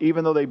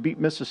beat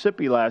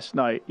Mississippi last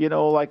night.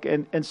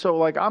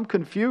 So I'm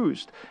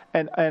confused.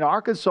 And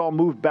Arkansas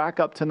moved back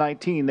up to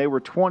 19. They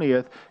were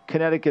 20th.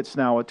 Connecticut's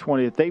now at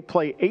 20th. They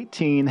play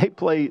 18. They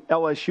play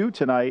LSU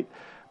tonight,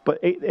 but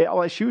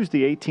LSU's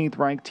the 18th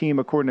ranked team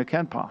according to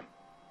Ken Palm.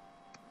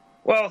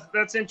 Well,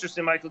 that's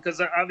interesting, Michael,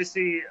 because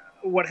obviously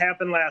what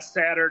happened last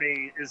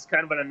Saturday is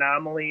kind of an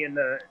anomaly in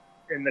the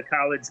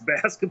college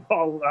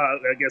basketball,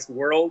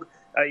 world.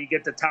 You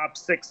get the top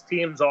 6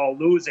 teams all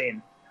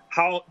losing.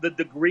 How the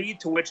degree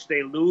to which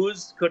they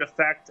lose could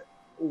affect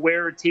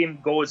where a team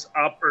goes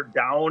up or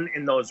down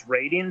in those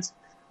ratings.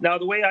 Now,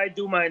 the way I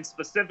do mine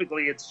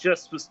specifically, it's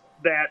just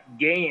that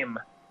game.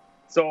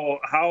 So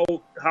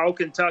how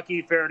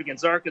Kentucky fared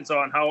against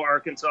Arkansas and how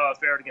Arkansas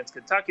fared against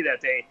Kentucky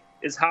that day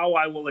is how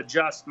I will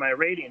adjust my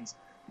ratings.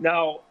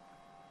 Now,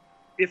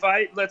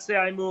 let's say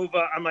I move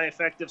on my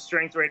effective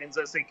strength ratings,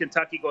 let's say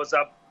Kentucky goes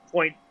up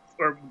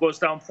goes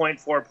down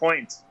 0.4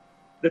 points.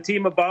 The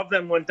team above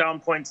them went down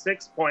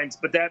 0.6 points,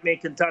 but that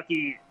made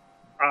Kentucky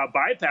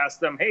bypass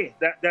them. Hey,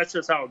 that's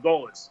just how it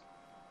goes.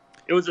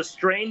 It was a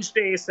strange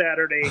day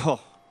Saturday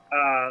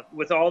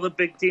with all the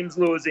big teams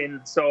losing.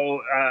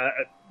 So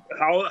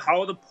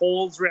how the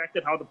polls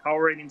reacted, how the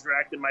power ratings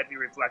reacted might be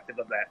reflective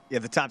of that. Yeah,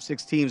 the top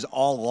 6 teams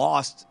all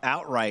lost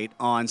outright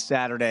on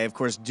Saturday. Of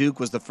course, Duke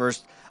was the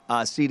first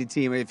seeded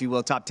team, if you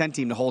will, top 10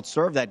 team to hold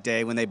serve that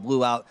day when they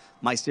blew out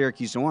my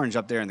Syracuse Orange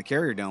up there in the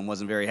Carrier Dome.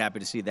 Wasn't very happy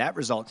to see that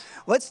result.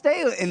 Let's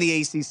stay in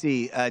the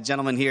ACC,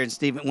 gentlemen, here. And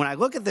Steve, when I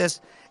look at this,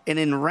 and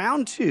in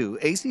round 2,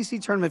 ACC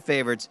tournament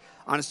favorites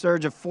on a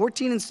surge of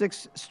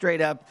 14-6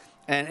 straight up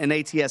and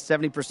ATS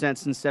 70%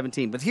 since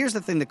 17. But here's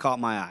the thing that caught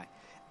my eye.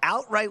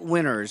 Outright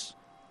winners,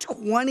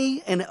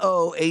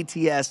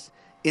 20-0 ATS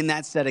in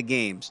that set of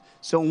games.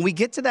 So when we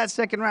get to that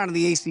second round of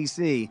the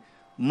ACC,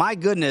 my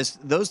goodness,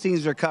 those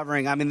teams are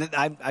covering. I mean,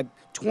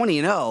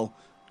 20-0.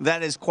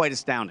 That is quite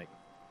astounding.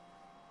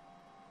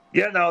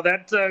 Yeah, no,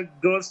 that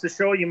goes to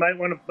show you might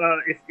want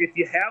to, if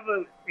you have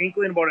an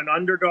inkling about an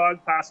underdog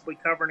possibly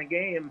covering a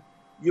game,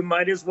 you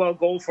might as well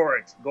go for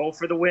it. Go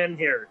for the win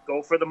here.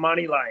 Go for the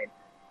money line.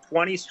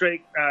 20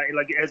 straight,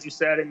 like as you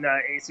said, in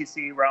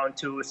ACC round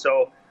 2.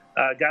 So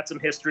got some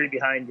history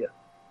behind you.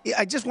 Yeah,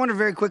 I just wonder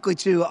very quickly,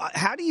 too,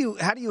 how do you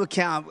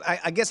account,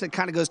 I guess it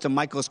kind of goes to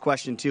Michael's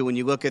question, too, when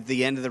you look at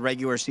the end of the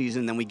regular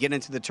season, then we get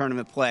into the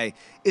tournament play.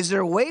 Is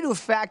there a way to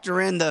factor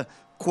in the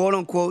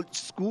quote-unquote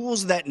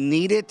schools that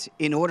need it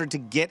in order to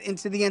get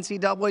into the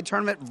NCAA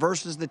tournament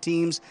versus the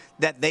teams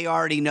that they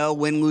already know,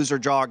 win, lose, or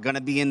draw, are going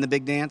to be in the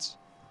big dance?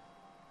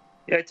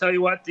 Yeah, I tell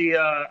you what, the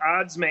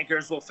odds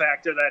makers will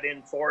factor that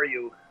in for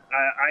you.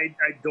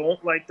 I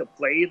don't like to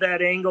play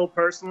that angle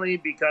personally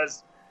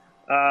because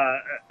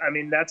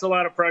that's a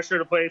lot of pressure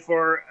to play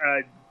for.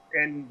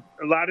 And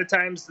a lot of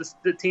times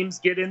the teams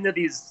get into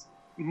these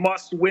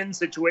must-win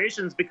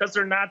situations because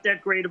they're not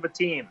that great of a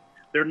team.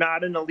 They're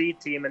not an elite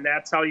team, and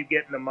that's how you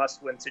get in a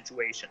must-win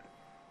situation.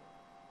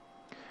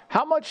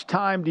 How much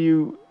time do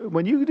you,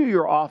 when you do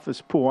your office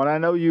pool, and I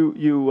know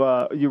you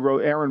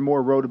wrote, Aaron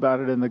Moore wrote about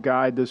it in the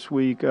guide this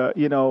week.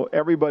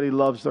 Everybody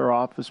loves their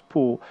office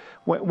pool.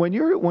 When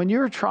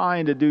you're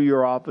trying to do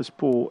your office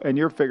pool and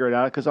you're figuring it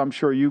out, because I'm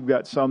sure you've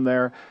got some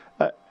there,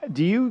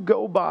 do you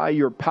go by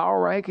your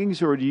power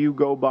rankings or do you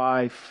go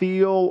by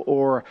feel,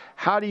 or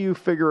how do you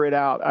figure it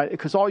out?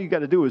 Because all you got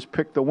to do is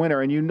pick the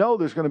winner, and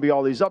there's going to be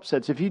all these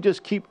upsets. If you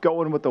just keep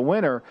going with the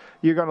winner,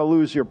 you're going to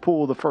lose your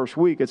pool the first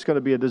week. It's going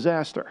to be a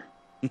disaster.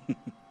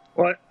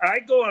 Well, I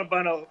go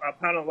upon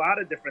a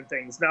lot of different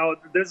things. Now,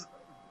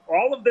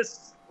 all of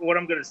this, what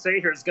I'm going to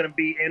say here, is going to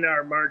be in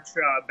our March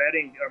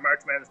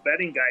Madness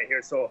betting guide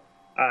here. So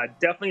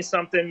definitely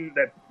something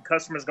that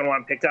customers are going to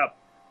want to pick up.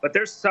 But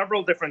there's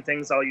several different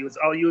things I'll use.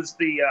 I'll use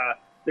the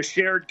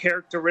shared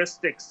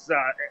characteristics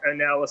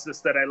analysis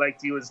that I like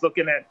to use,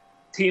 looking at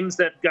teams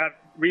that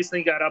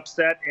recently got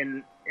upset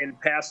in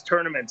past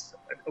tournaments.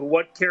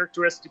 What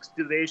characteristics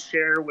do they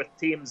share with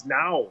teams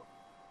now?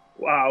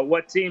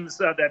 What teams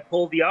that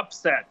pull the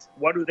upset?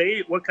 What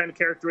kind of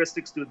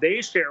characteristics do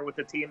they share with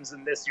the teams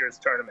in this year's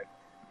tournament?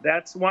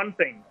 That's one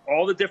thing.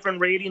 All the different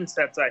rating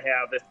sets I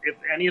have, if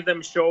any of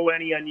them show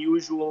any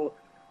unusual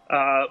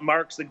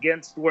marks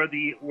against where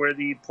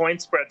the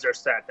point spreads are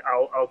set.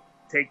 I'll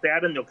take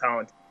that into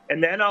account.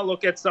 And then I'll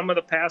look at some of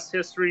the past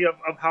history of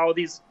how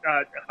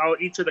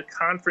each of the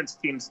conference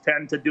teams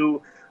tend to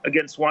do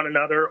against one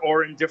another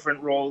or in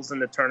different roles in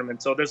the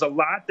tournament. So there's a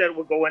lot that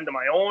will go into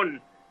my own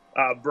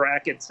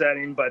bracket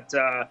setting, but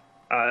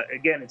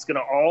again, it's going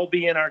to all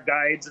be in our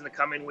guides in the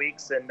coming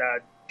weeks, and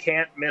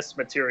can't miss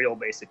material,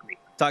 basically.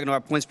 Talking to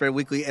our Point Spread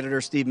Weekly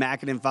editor, Steve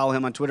Makinen. Follow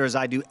him on Twitter as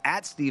I do,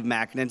 at Steve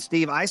Makinen.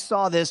 Steve, I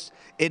saw this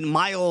in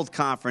my old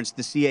conference,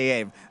 the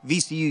CAA.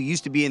 VCU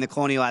used to be in the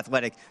Colonial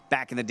Athletic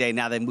back in the day.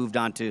 Now they moved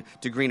on to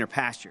greener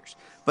pastures.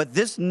 But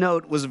this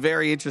note was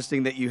very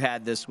interesting that you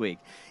had this week.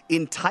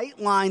 In tight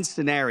line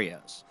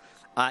scenarios,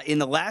 in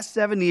the last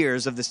 7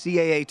 years of the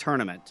CAA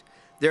tournament,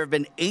 there have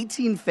been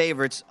 18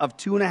 favorites of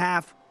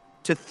 2.5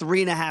 to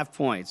 3.5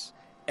 points.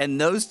 And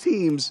those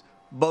teams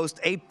boast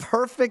a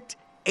perfect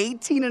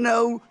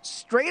 18-0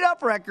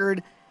 straight-up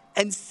record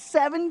and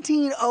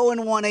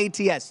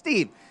 17-0-1 ATS.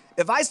 Steve,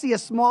 if I see a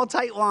small,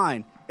 tight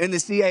line in the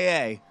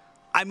CAA,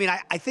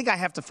 I think I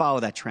have to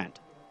follow that trend.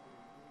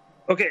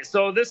 Okay,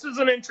 so this is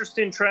an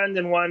interesting trend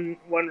in one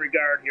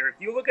regard here. If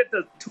you look at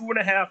the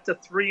 2.5 to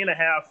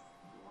 3.5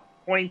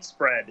 point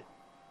spread,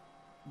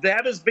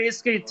 that is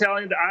basically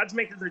telling the odds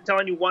makers are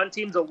telling you one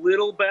team's a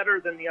little better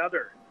than the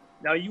other.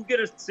 Now, you get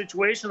a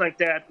situation like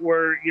that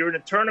where you're in a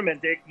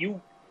tournament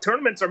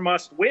tournaments are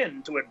must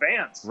win to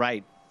advance.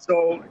 Right.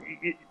 So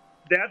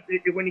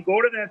when you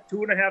go to that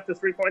 2.5 to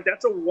 3 point,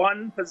 that's a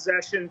one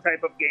possession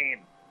type of game.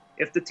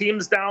 If the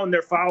team's down,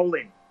 they're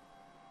fouling.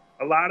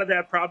 A lot of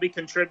that probably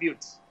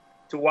contributes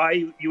to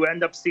why you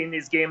end up seeing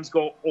these games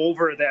go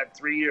over that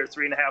 3 or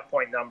 3.5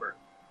 point number.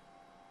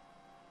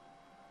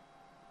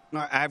 All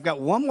right, I've got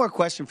one more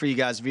question for you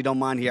guys, if you don't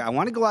mind here. I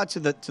want to go out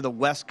to the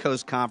West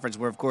Coast Conference,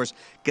 where, of course,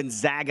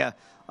 Gonzaga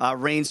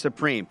reigns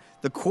supreme.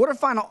 The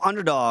quarterfinal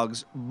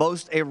underdogs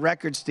boast a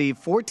record, Steve,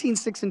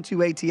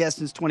 14-6-2 ATS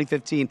since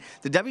 2015.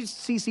 The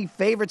WCC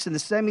favorites in the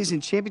semis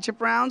and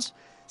championship rounds,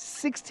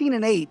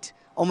 16-8,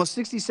 almost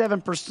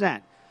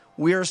 67%.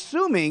 We're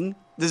assuming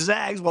the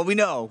Zags, well, we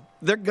know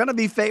they're going to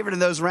be favored in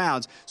those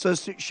rounds. So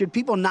should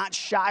people not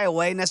shy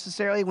away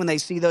necessarily when they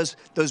see those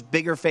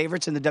bigger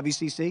favorites in the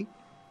WCC?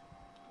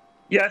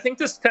 Yeah, I think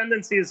this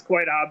tendency is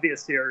quite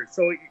obvious here.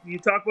 So you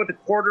talk about the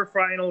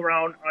quarterfinal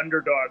round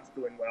underdogs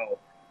doing well,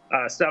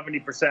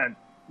 70%.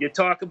 You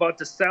talk about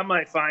the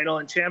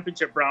semifinal and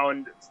championship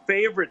round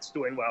favorites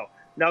doing well.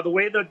 Now, the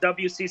way the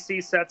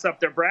WCC sets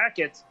up their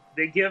brackets,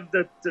 they give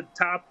the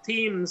top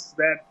teams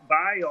that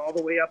bye all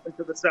the way up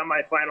into the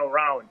semifinal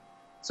round.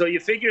 So you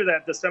figure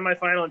that the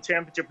semifinal and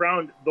championship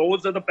round,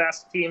 those are the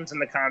best teams in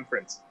the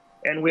conference.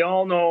 And we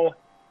all know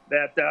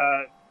that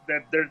they're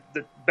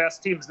the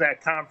best teams in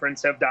that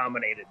conference have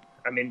dominated.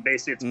 I mean,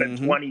 basically, it's been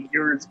 20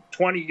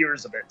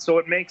 years of it. So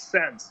it makes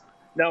sense.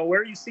 Now,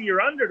 where you see your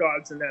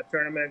underdogs in that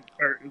tournament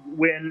or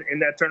win in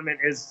that tournament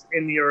is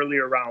in the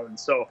earlier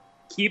rounds. So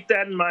keep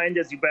that in mind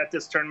as you bet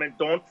this tournament.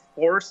 Don't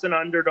force an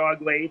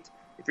underdog late.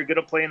 If you're going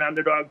to play an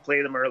underdog,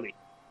 play them early.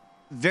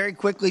 Very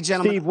quickly,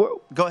 gentlemen. Steve,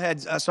 go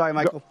ahead. Sorry,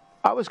 Michael.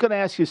 I was going to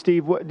ask you,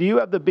 Steve, do you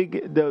have the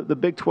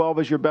Big 12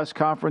 as your best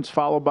conference,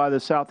 followed by the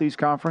Southeast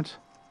Conference?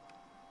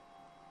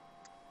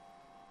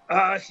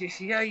 Yeah,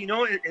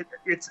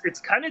 it's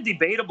kind of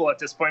debatable at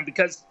this point,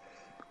 because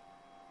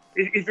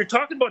if you're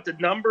talking about the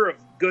number of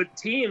good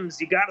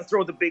teams, you got to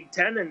throw the Big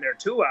Ten in there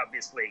too,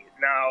 obviously.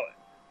 Now,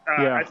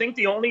 I think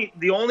the only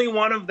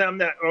one of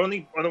them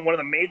one of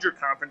the major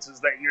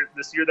conferences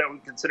this year that we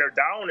consider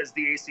down is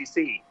the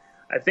ACC.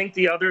 I think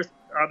the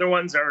other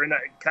ones are in a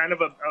kind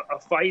of a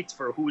fight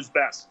for who's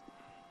best.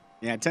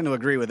 Yeah, I tend to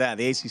agree with that.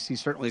 The ACC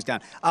certainly is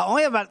down. I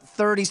only have about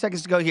 30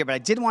 seconds to go here, but I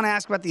did want to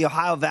ask about the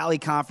Ohio Valley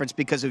Conference,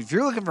 because if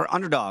you're looking for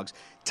underdogs,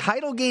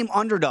 title game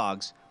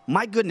underdogs,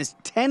 my goodness,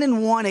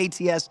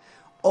 10-1 ATS,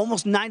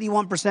 almost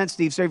 91%,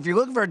 Steve. So if you're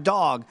looking for a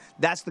dog,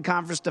 that's the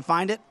conference to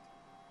find it?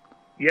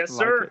 Yes,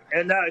 sir.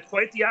 And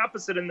quite the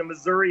opposite in the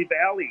Missouri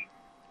Valley.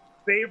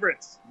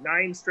 Favorites,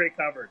 9 straight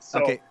covers.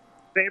 So okay.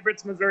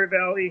 Favorites, Missouri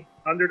Valley,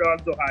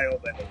 underdogs,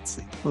 Ohio Valley.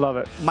 Love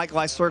it. Michael,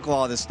 I circle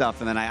all this stuff,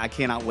 and then I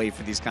cannot wait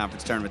for these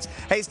conference tournaments.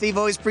 Hey, Steve,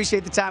 always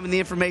appreciate the time and the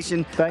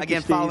information. Thank you,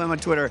 Steve. Follow him on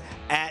Twitter,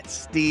 at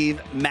Steve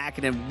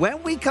Makinen.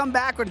 When we come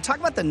back, we're going to talk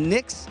about the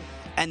Knicks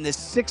and the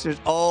Sixers.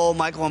 Oh,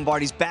 Michael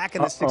Lombardi's back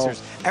in the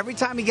Sixers. Every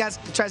time he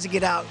tries to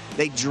get out,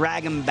 they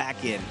drag him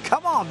back in.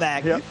 Come on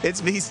back. Yep.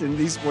 It's VSiN,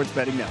 the Sports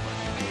Betting Network.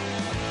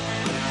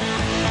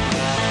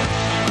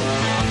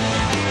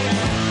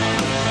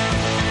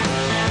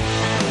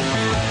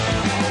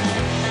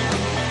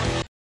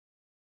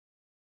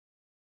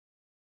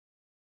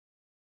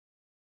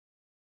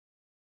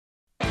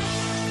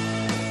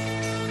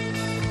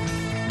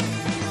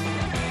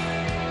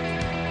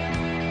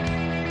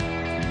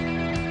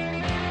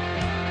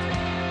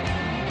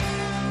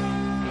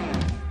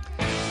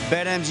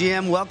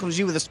 BetMGM welcomes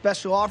you with a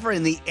special offer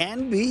in the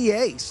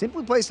NBA.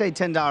 Simply place a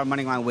 $10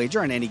 moneyline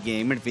wager on any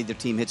game, and if either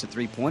team hits a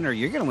three-pointer,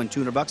 you're going to win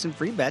 $200 in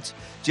free bets.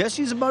 Just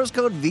use the bonus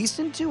code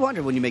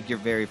VSIN200 when you make your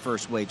very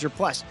first wager.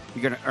 Plus,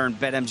 you're going to earn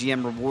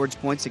BetMGM rewards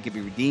points that can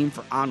be redeemed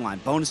for online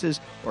bonuses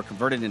or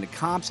converted into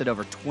comps at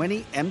over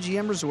 20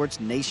 MGM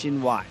resorts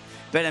nationwide.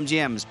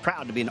 BetMGM is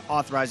proud to be an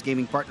authorized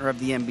gaming partner of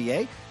the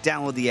NBA.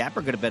 Download the app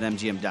or go to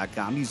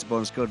BetMGM.com. Use the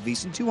bonus code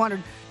VSIN200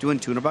 to win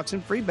 $200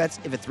 in free bets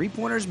if a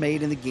three-pointer is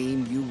made in the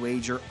game you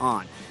wager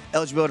on.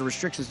 Eligibility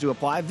restrictions do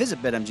apply.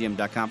 Visit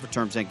BetMGM.com for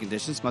terms and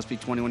conditions. Must be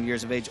 21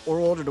 years of age or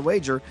older to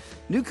wager.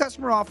 New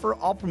customer offer.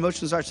 All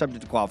promotions are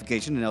subject to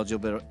qualification and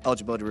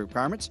eligibility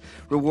requirements.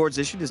 Rewards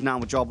issued is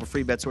non-withdrawable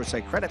free bets or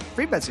site credit.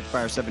 Free bets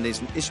expire 7 days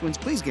from issuance.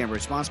 Please gamble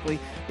responsibly.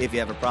 If you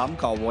have a problem,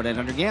 call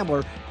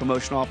 1-800-GAMBLER.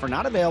 Promotional offer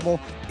not available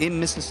in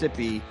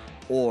Mississippi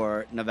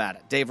or Nevada.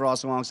 Dave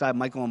Ross alongside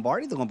Michael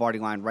Lombardi, the Lombardi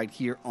Line right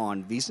here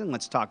on VSiN.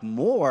 Let's talk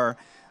more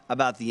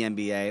about the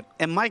NBA.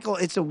 And Michael,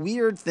 it's a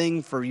weird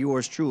thing for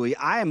yours truly.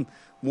 I am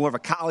more of a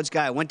college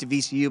guy. I went to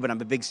VCU, but I'm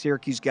a big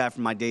Syracuse guy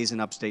from my days in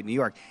upstate New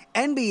York.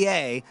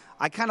 NBA,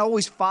 I kind of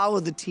always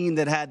followed the team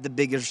that had the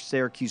biggest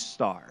Syracuse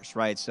stars,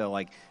 right? So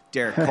like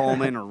Derek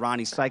Coleman or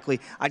Ronnie Cycli.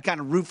 I'd kind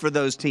of root for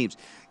those teams.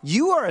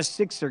 You are a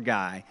Sixer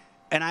guy,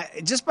 and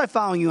I just by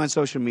following you on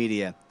social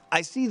media,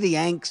 I see the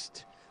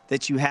angst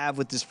that you have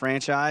with this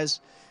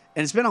franchise,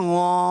 and it's been a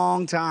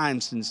long time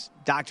since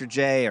Dr.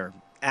 J or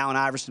Allen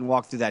Iverson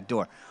walked through that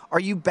door. Are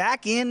you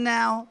back in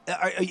now?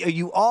 Are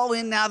you all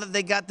in now that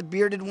they got the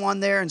bearded one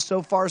there, and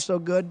so far so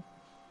good?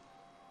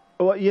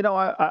 Well, you know,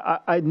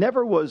 I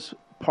never was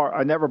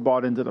I never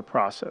bought into the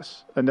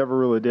process. I never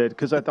really did,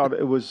 because I thought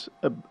it was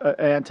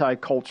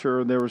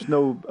anti-culture. There was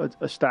no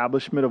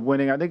establishment of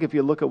winning. I think if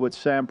you look at what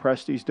Sam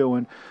Presti's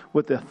doing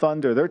with the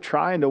Thunder, they're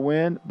trying to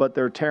win, but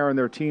they're tearing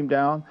their team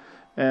down,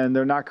 and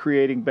they're not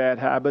creating bad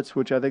habits,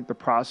 which I think the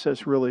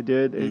process really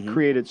did. It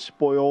created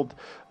spoiled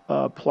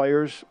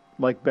players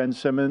like Ben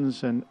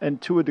Simmons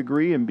and to a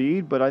degree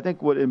Embiid. But I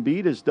think what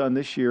Embiid has done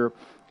this year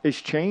is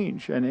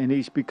change, and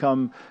he's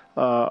become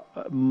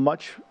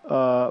much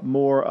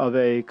more of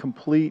a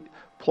complete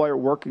player,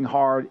 working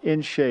hard,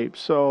 in shape.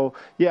 So,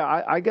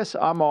 yeah, I guess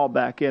I'm all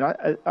back in.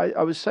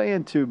 I was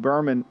saying to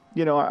Berman,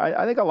 you know,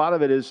 I think a lot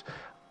of it is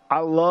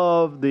I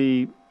love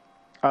the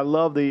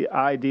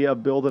idea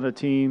of building a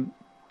team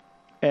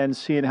and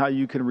seeing how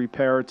you can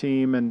repair a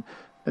team.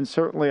 And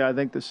certainly I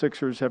think the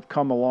Sixers have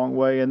come a long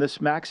way. And this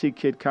Maxey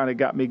kid kind of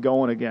got me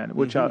going again,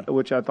 which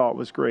I thought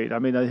was great. I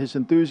mean, his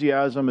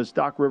enthusiasm, as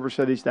Doc Rivers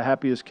said, he's the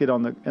happiest kid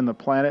on the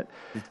planet,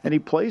 and he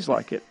plays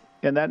like it.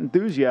 And that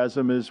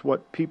enthusiasm is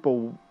what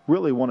people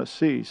really want to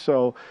see.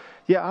 So,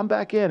 yeah, I'm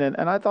back in.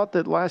 And I thought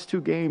that last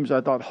two games,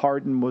 I thought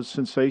Harden was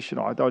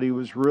sensational. I thought he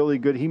was really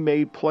good. He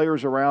made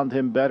players around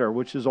him better,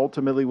 which is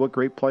ultimately what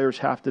great players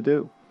have to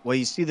do. Well,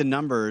 you see the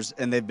numbers,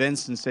 and they've been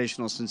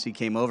sensational since he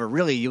came over.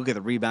 Really, you'll get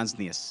the rebounds and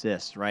the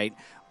assists, right?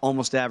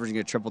 Almost averaging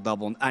a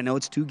triple-double. I know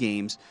it's 2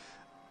 games.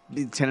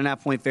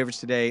 10.5-point favorites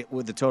today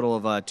with a total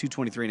of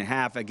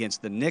 223.5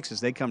 against the Knicks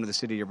as they come to the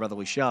city of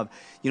brotherly shove.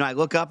 You know, I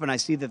look up and I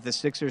see that the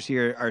Sixers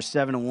here are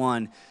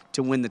 7-1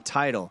 to win the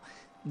title.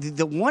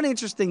 The one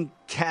interesting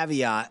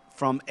caveat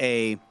from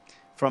a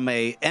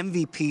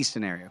MVP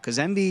scenario, because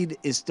Embiid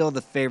is still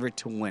the favorite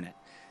to win it.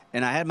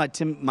 And I had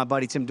my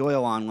buddy Tim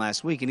Doyle on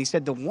last week, and he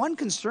said the one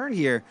concern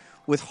here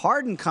with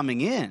Harden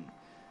coming in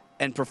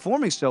and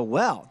performing so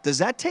well, does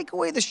that take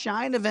away the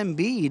shine of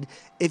Embiid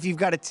if you've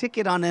got a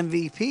ticket on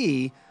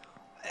MVP?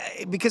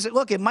 Because,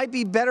 look, it might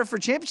be better for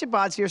championship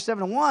odds here,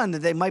 7-1,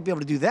 that they might be able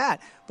to do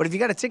that. But if you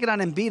got a ticket on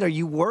Embiid, are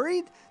you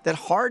worried that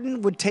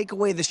Harden would take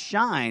away the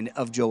shine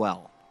of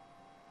Joel?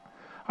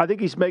 I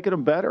think he's making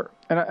them better.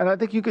 And I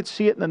think you could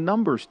see it in the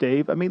numbers,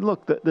 Dave. I mean,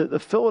 look, the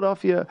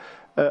Philadelphia,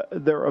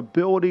 their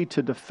ability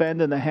to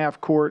defend in the half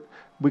court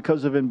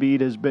because of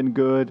Embiid has been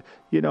good,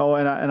 you know,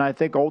 and I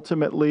think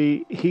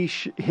ultimately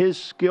his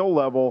skill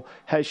level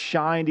has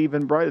shined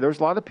even brighter. There's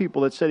a lot of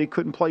people that said he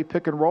couldn't play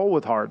pick and roll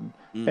with Harden,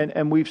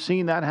 and we've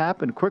seen that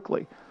happen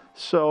quickly.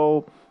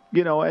 So,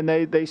 you know, and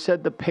they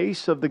said the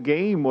pace of the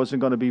game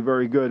wasn't going to be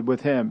very good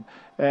with him.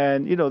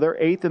 And, you know, they're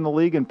 8th in the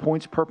league in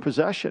points per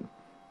possession.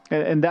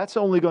 And that's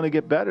only going to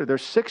get better. They're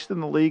 6th in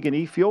the league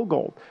in field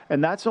goal,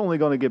 and that's only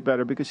going to get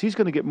better because he's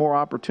going to get more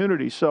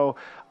opportunities. So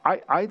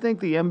I think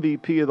the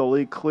MVP of the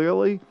league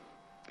clearly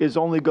is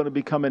only going to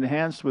become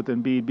enhanced with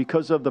Embiid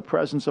because of the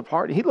presence of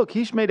Harden.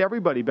 He's made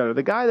everybody better.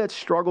 The guy that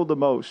struggled the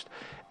most,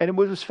 and it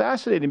was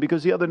fascinating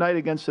because the other night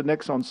against the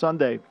Knicks on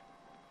Sunday,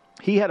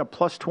 he had a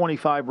plus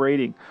 25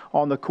 rating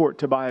on the court,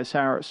 Tobias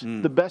Harris,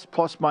 the best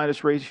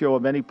plus-minus ratio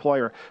of any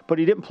player. But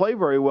he didn't play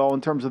very well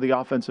in terms of the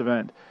offensive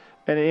end.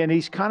 And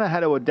he's kind of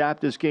had to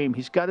adapt his game.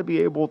 He's got to be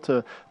able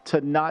to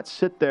not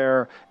sit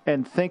there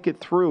and think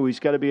it through. He's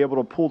got to be able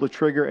to pull the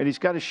trigger, and he's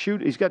got to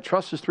shoot. He's got to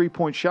trust his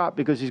three-point shot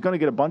because he's going to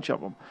get a bunch of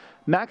them.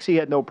 Maxey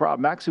had no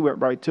problem. Maxey went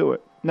right to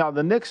it. Now,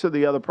 the Knicks are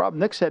the other problem.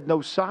 Knicks had no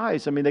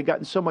size. I mean, they got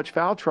in so much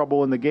foul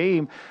trouble in the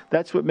game.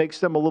 That's what makes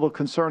them a little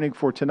concerning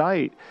for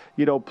tonight.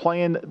 You know,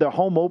 playing the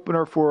home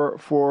opener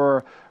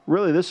for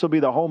really this will be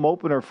the home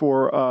opener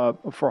for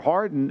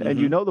Harden, and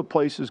you know the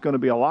place is going to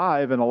be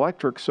alive and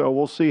electric, so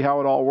we'll see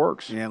how it all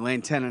works. Yeah,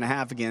 laying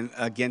 10.5 again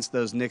against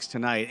those Knicks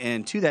tonight.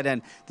 And to that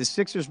end, the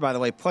Sixers, by the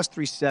way, plus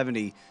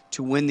 370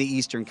 to win the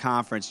Eastern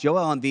Conference.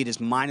 Joel Embiid is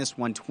minus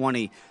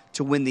 120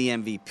 to win the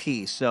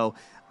MVP. So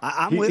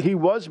he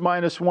was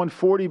minus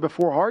 140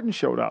 before Harden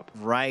showed up.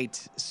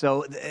 Right.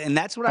 So, and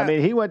that's what I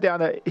mean. He went down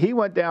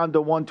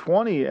to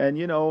 120, and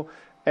you know,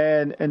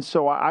 and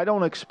so I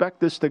don't expect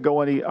this to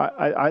go any.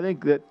 I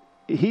think that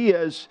he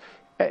is.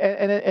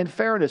 And in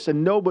fairness,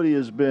 and nobody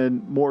has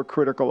been more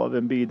critical of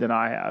Embiid than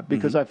I have,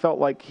 because I felt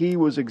like he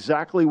was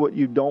exactly what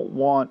you don't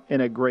want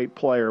in a great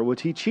player,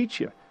 which he cheats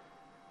you.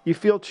 You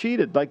feel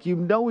cheated. Like, you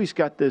know, he's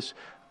got this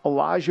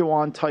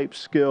Olajuwon-type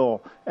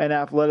skill and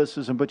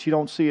athleticism, but you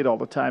don't see it all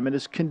the time. And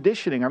his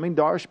conditioning, I mean,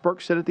 Doris Burke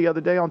said it the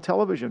other day on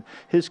television,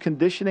 his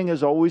conditioning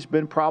has always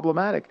been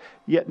problematic.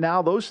 Yet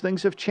now those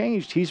things have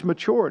changed. He's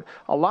matured.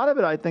 A lot of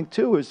it, I think,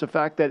 too, is the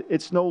fact that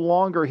it's no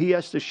longer he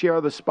has to share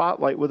the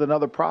spotlight with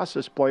another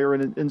process player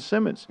in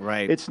Simmons.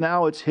 Right.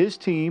 It's his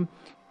team,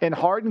 and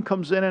Harden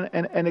comes in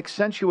and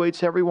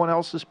accentuates everyone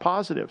else's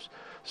positives.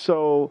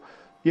 So,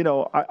 you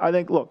know, I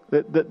think, look,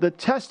 the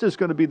test is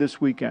going to be this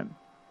weekend.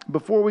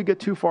 Before we get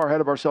too far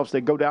ahead of ourselves, they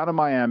go down to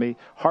Miami,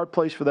 hard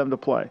place for them to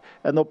play,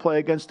 and they'll play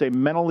against a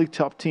mentally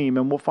tough team,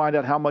 and we'll find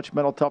out how much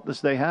mental toughness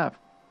they have.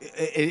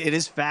 It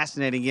is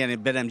fascinating. Again,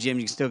 at BetMGM, you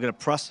can still get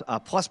a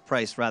plus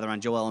price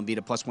on Joel Embiid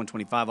at plus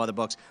 125, other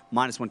books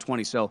minus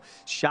 120. So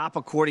shop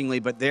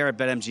accordingly. But there at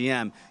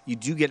BetMGM, you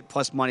do get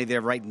plus money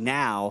there right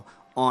now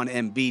on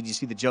Embiid. You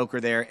see the Joker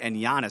there and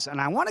Giannis.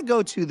 And I want to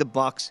go to the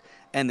Bucks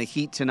and the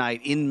Heat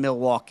tonight in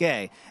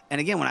Milwaukee.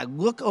 And again, when I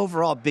look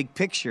overall big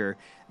picture,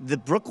 the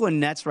Brooklyn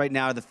Nets right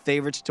now are the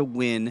favorites to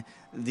win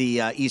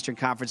the Eastern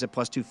Conference at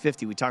plus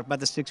 250. We talked about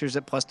the Sixers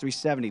at plus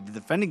 370. The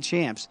defending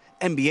champs,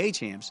 NBA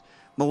champs,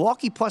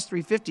 Milwaukee plus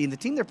 350. And the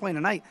team they're playing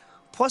tonight,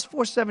 plus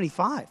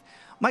 475.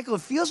 Michael,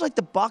 it feels like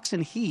the Bucks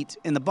and Heat,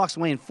 and the Bucks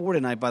weighing 4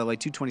 tonight, by the way,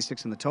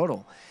 226 in the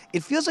total.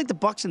 It feels like the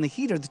Bucks and the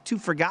Heat are the two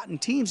forgotten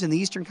teams in the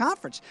Eastern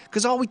Conference,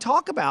 because all we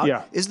talk about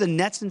is the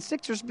Nets and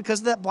Sixers because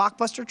of that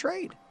blockbuster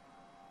trade.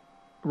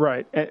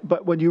 Right.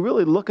 But when you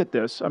really look at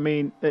this, I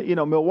mean, you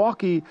know,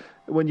 Milwaukee,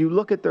 when you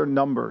look at their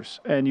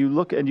numbers and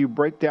you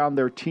break down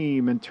their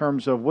team in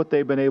terms of what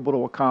they've been able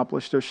to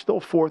accomplish, they're still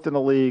fourth in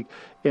the league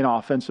in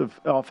offensive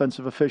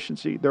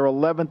efficiency. They're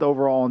 11th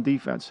overall in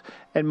defense.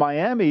 And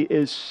Miami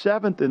is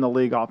 7th in the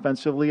league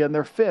offensively, and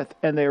they're 5th.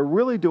 And they're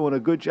really doing a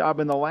good job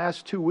in the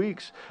last 2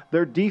 weeks.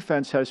 Their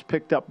defense has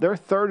picked up. They're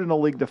 3rd in the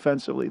league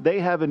defensively. They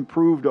have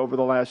improved over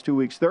the last 2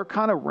 weeks. They're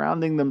kind of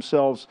rounding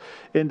themselves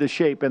into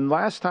shape. And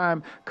last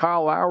time,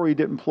 Kyle Lowry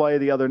didn't play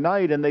the other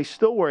night, and they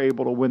still were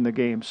able to win the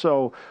game.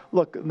 So,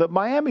 look,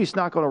 Miami's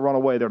not going to run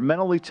away. They're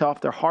mentally tough.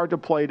 They're hard to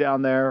play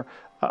down there.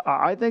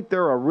 I think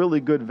they're a really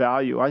good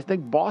value. I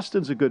think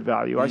Boston's a good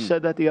value. I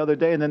said that the other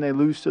day, and then they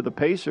lose to the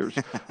Pacers.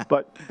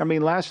 But, I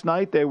mean, last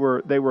night they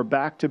were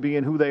back to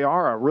being who they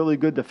are, a really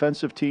good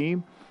defensive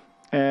team,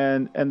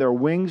 and their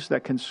wings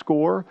that can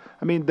score.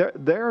 I mean,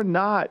 they're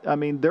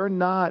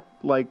not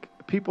like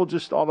people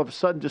just all of a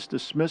sudden just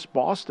dismiss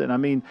Boston. I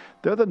mean,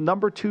 they're the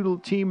number 2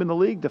 team in the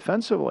league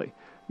defensively.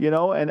 You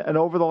know, and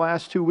over the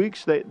last 2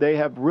 weeks, they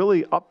have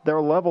really upped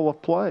their level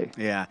of play.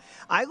 Yeah.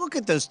 I look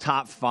at those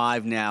top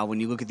 5 now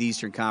when you look at the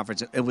Eastern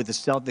Conference. And with the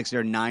Celtics,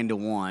 they're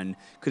 9-1.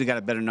 Could have got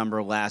a better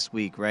number last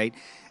week, right?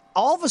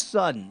 All of a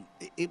sudden,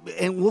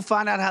 and we'll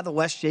find out how the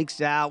West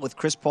shakes out with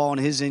Chris Paul and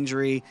his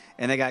injury,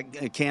 and they got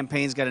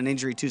Campaign's got an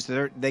injury too,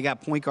 so they got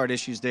point guard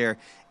issues there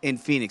in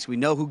Phoenix. We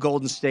know who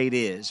Golden State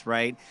is,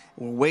 right?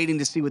 We're waiting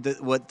to see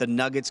what the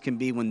Nuggets can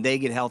be when they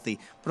get healthy.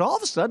 But all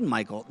of a sudden,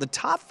 Michael, the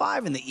top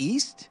 5 in the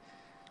East,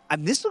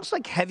 this looks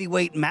like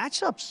heavyweight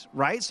matchups,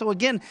 right? So,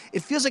 again,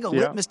 it feels like a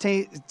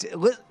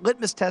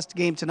litmus test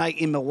game tonight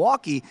in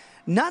Milwaukee.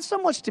 Not so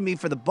much to me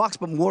for the Bucks,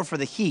 but more for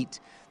the Heat,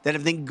 that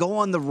if they can go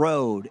on the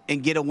road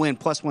and get a win,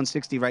 plus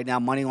 160 right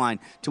now, money line,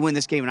 to win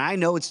this game. And I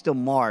know it's still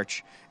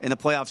March, and the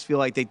playoffs feel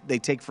like they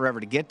take forever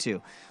to get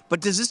to.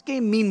 But does this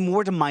game mean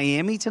more to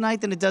Miami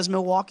tonight than it does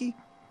Milwaukee?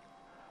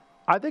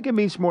 I think it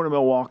means more to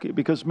Milwaukee,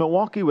 because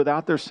Milwaukee,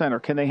 without their center,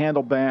 can they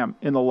handle Bam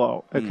in the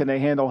low? Can they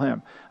handle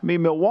him? I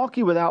mean,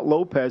 Milwaukee without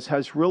Lopez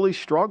has really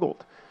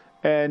struggled.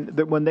 And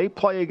that when they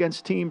play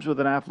against teams with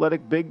an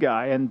athletic big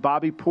guy and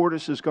Bobby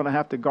Portis is going to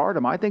have to guard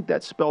him, I think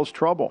that spells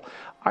trouble.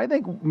 I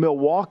think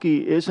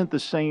Milwaukee isn't the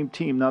same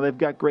team. Now, they've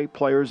got great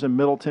players, and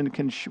Middleton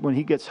when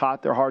he gets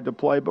hot, they're hard to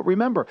play. But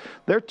remember,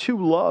 they're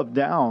 2-love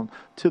down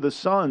to the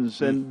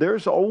Suns, and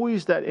there's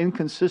always that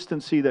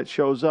inconsistency that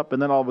shows up. And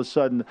then all of a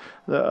sudden,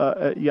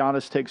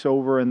 Giannis takes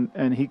over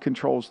and he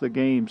controls the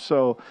game.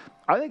 So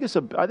I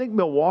think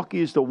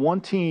Milwaukee is the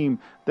one team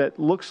that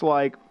looks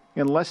like,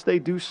 unless they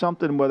do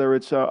something, whether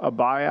it's a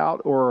buyout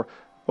or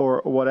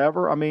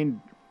whatever, I mean,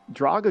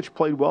 Dragic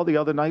played well the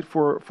other night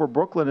for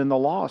Brooklyn in the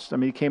loss. I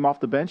mean, he came off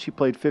the bench. He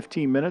played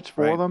 15 minutes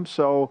for them.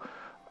 So,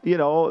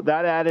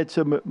 that added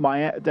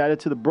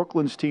to the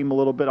Brooklyn's team a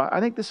little bit. I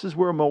think this is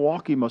where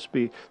Milwaukee must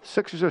be. The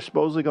Sixers are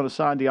supposedly going to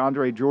sign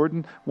DeAndre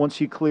Jordan once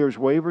he clears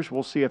waivers.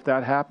 We'll see if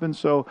that happens.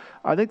 So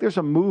I think there's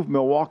a move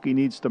Milwaukee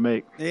needs to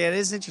make. Yeah, it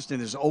is interesting.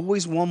 There's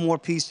always one more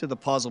piece to the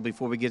puzzle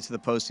before we get to the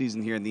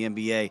postseason here in the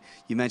NBA.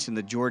 You mentioned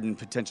the Jordan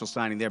potential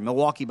signing there.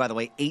 Milwaukee, by the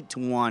way,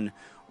 8-1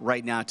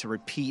 right now to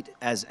repeat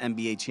as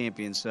NBA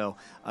champions. So,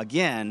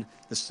 again,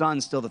 the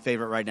Suns still the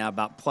favorite right now,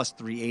 about plus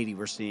 380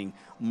 we're seeing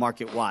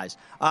market-wise.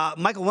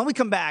 Michael, when we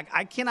come back,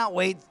 I cannot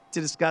wait to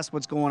discuss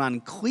what's going on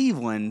in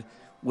Cleveland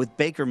with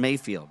Baker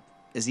Mayfield.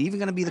 Is he even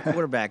going to be the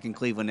quarterback in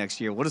Cleveland next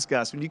year? We'll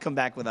discuss when you come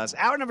back with us.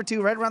 Hour number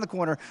 2 right around the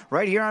corner,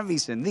 right here on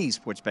VSiN, the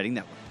Sports Betting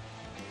Network.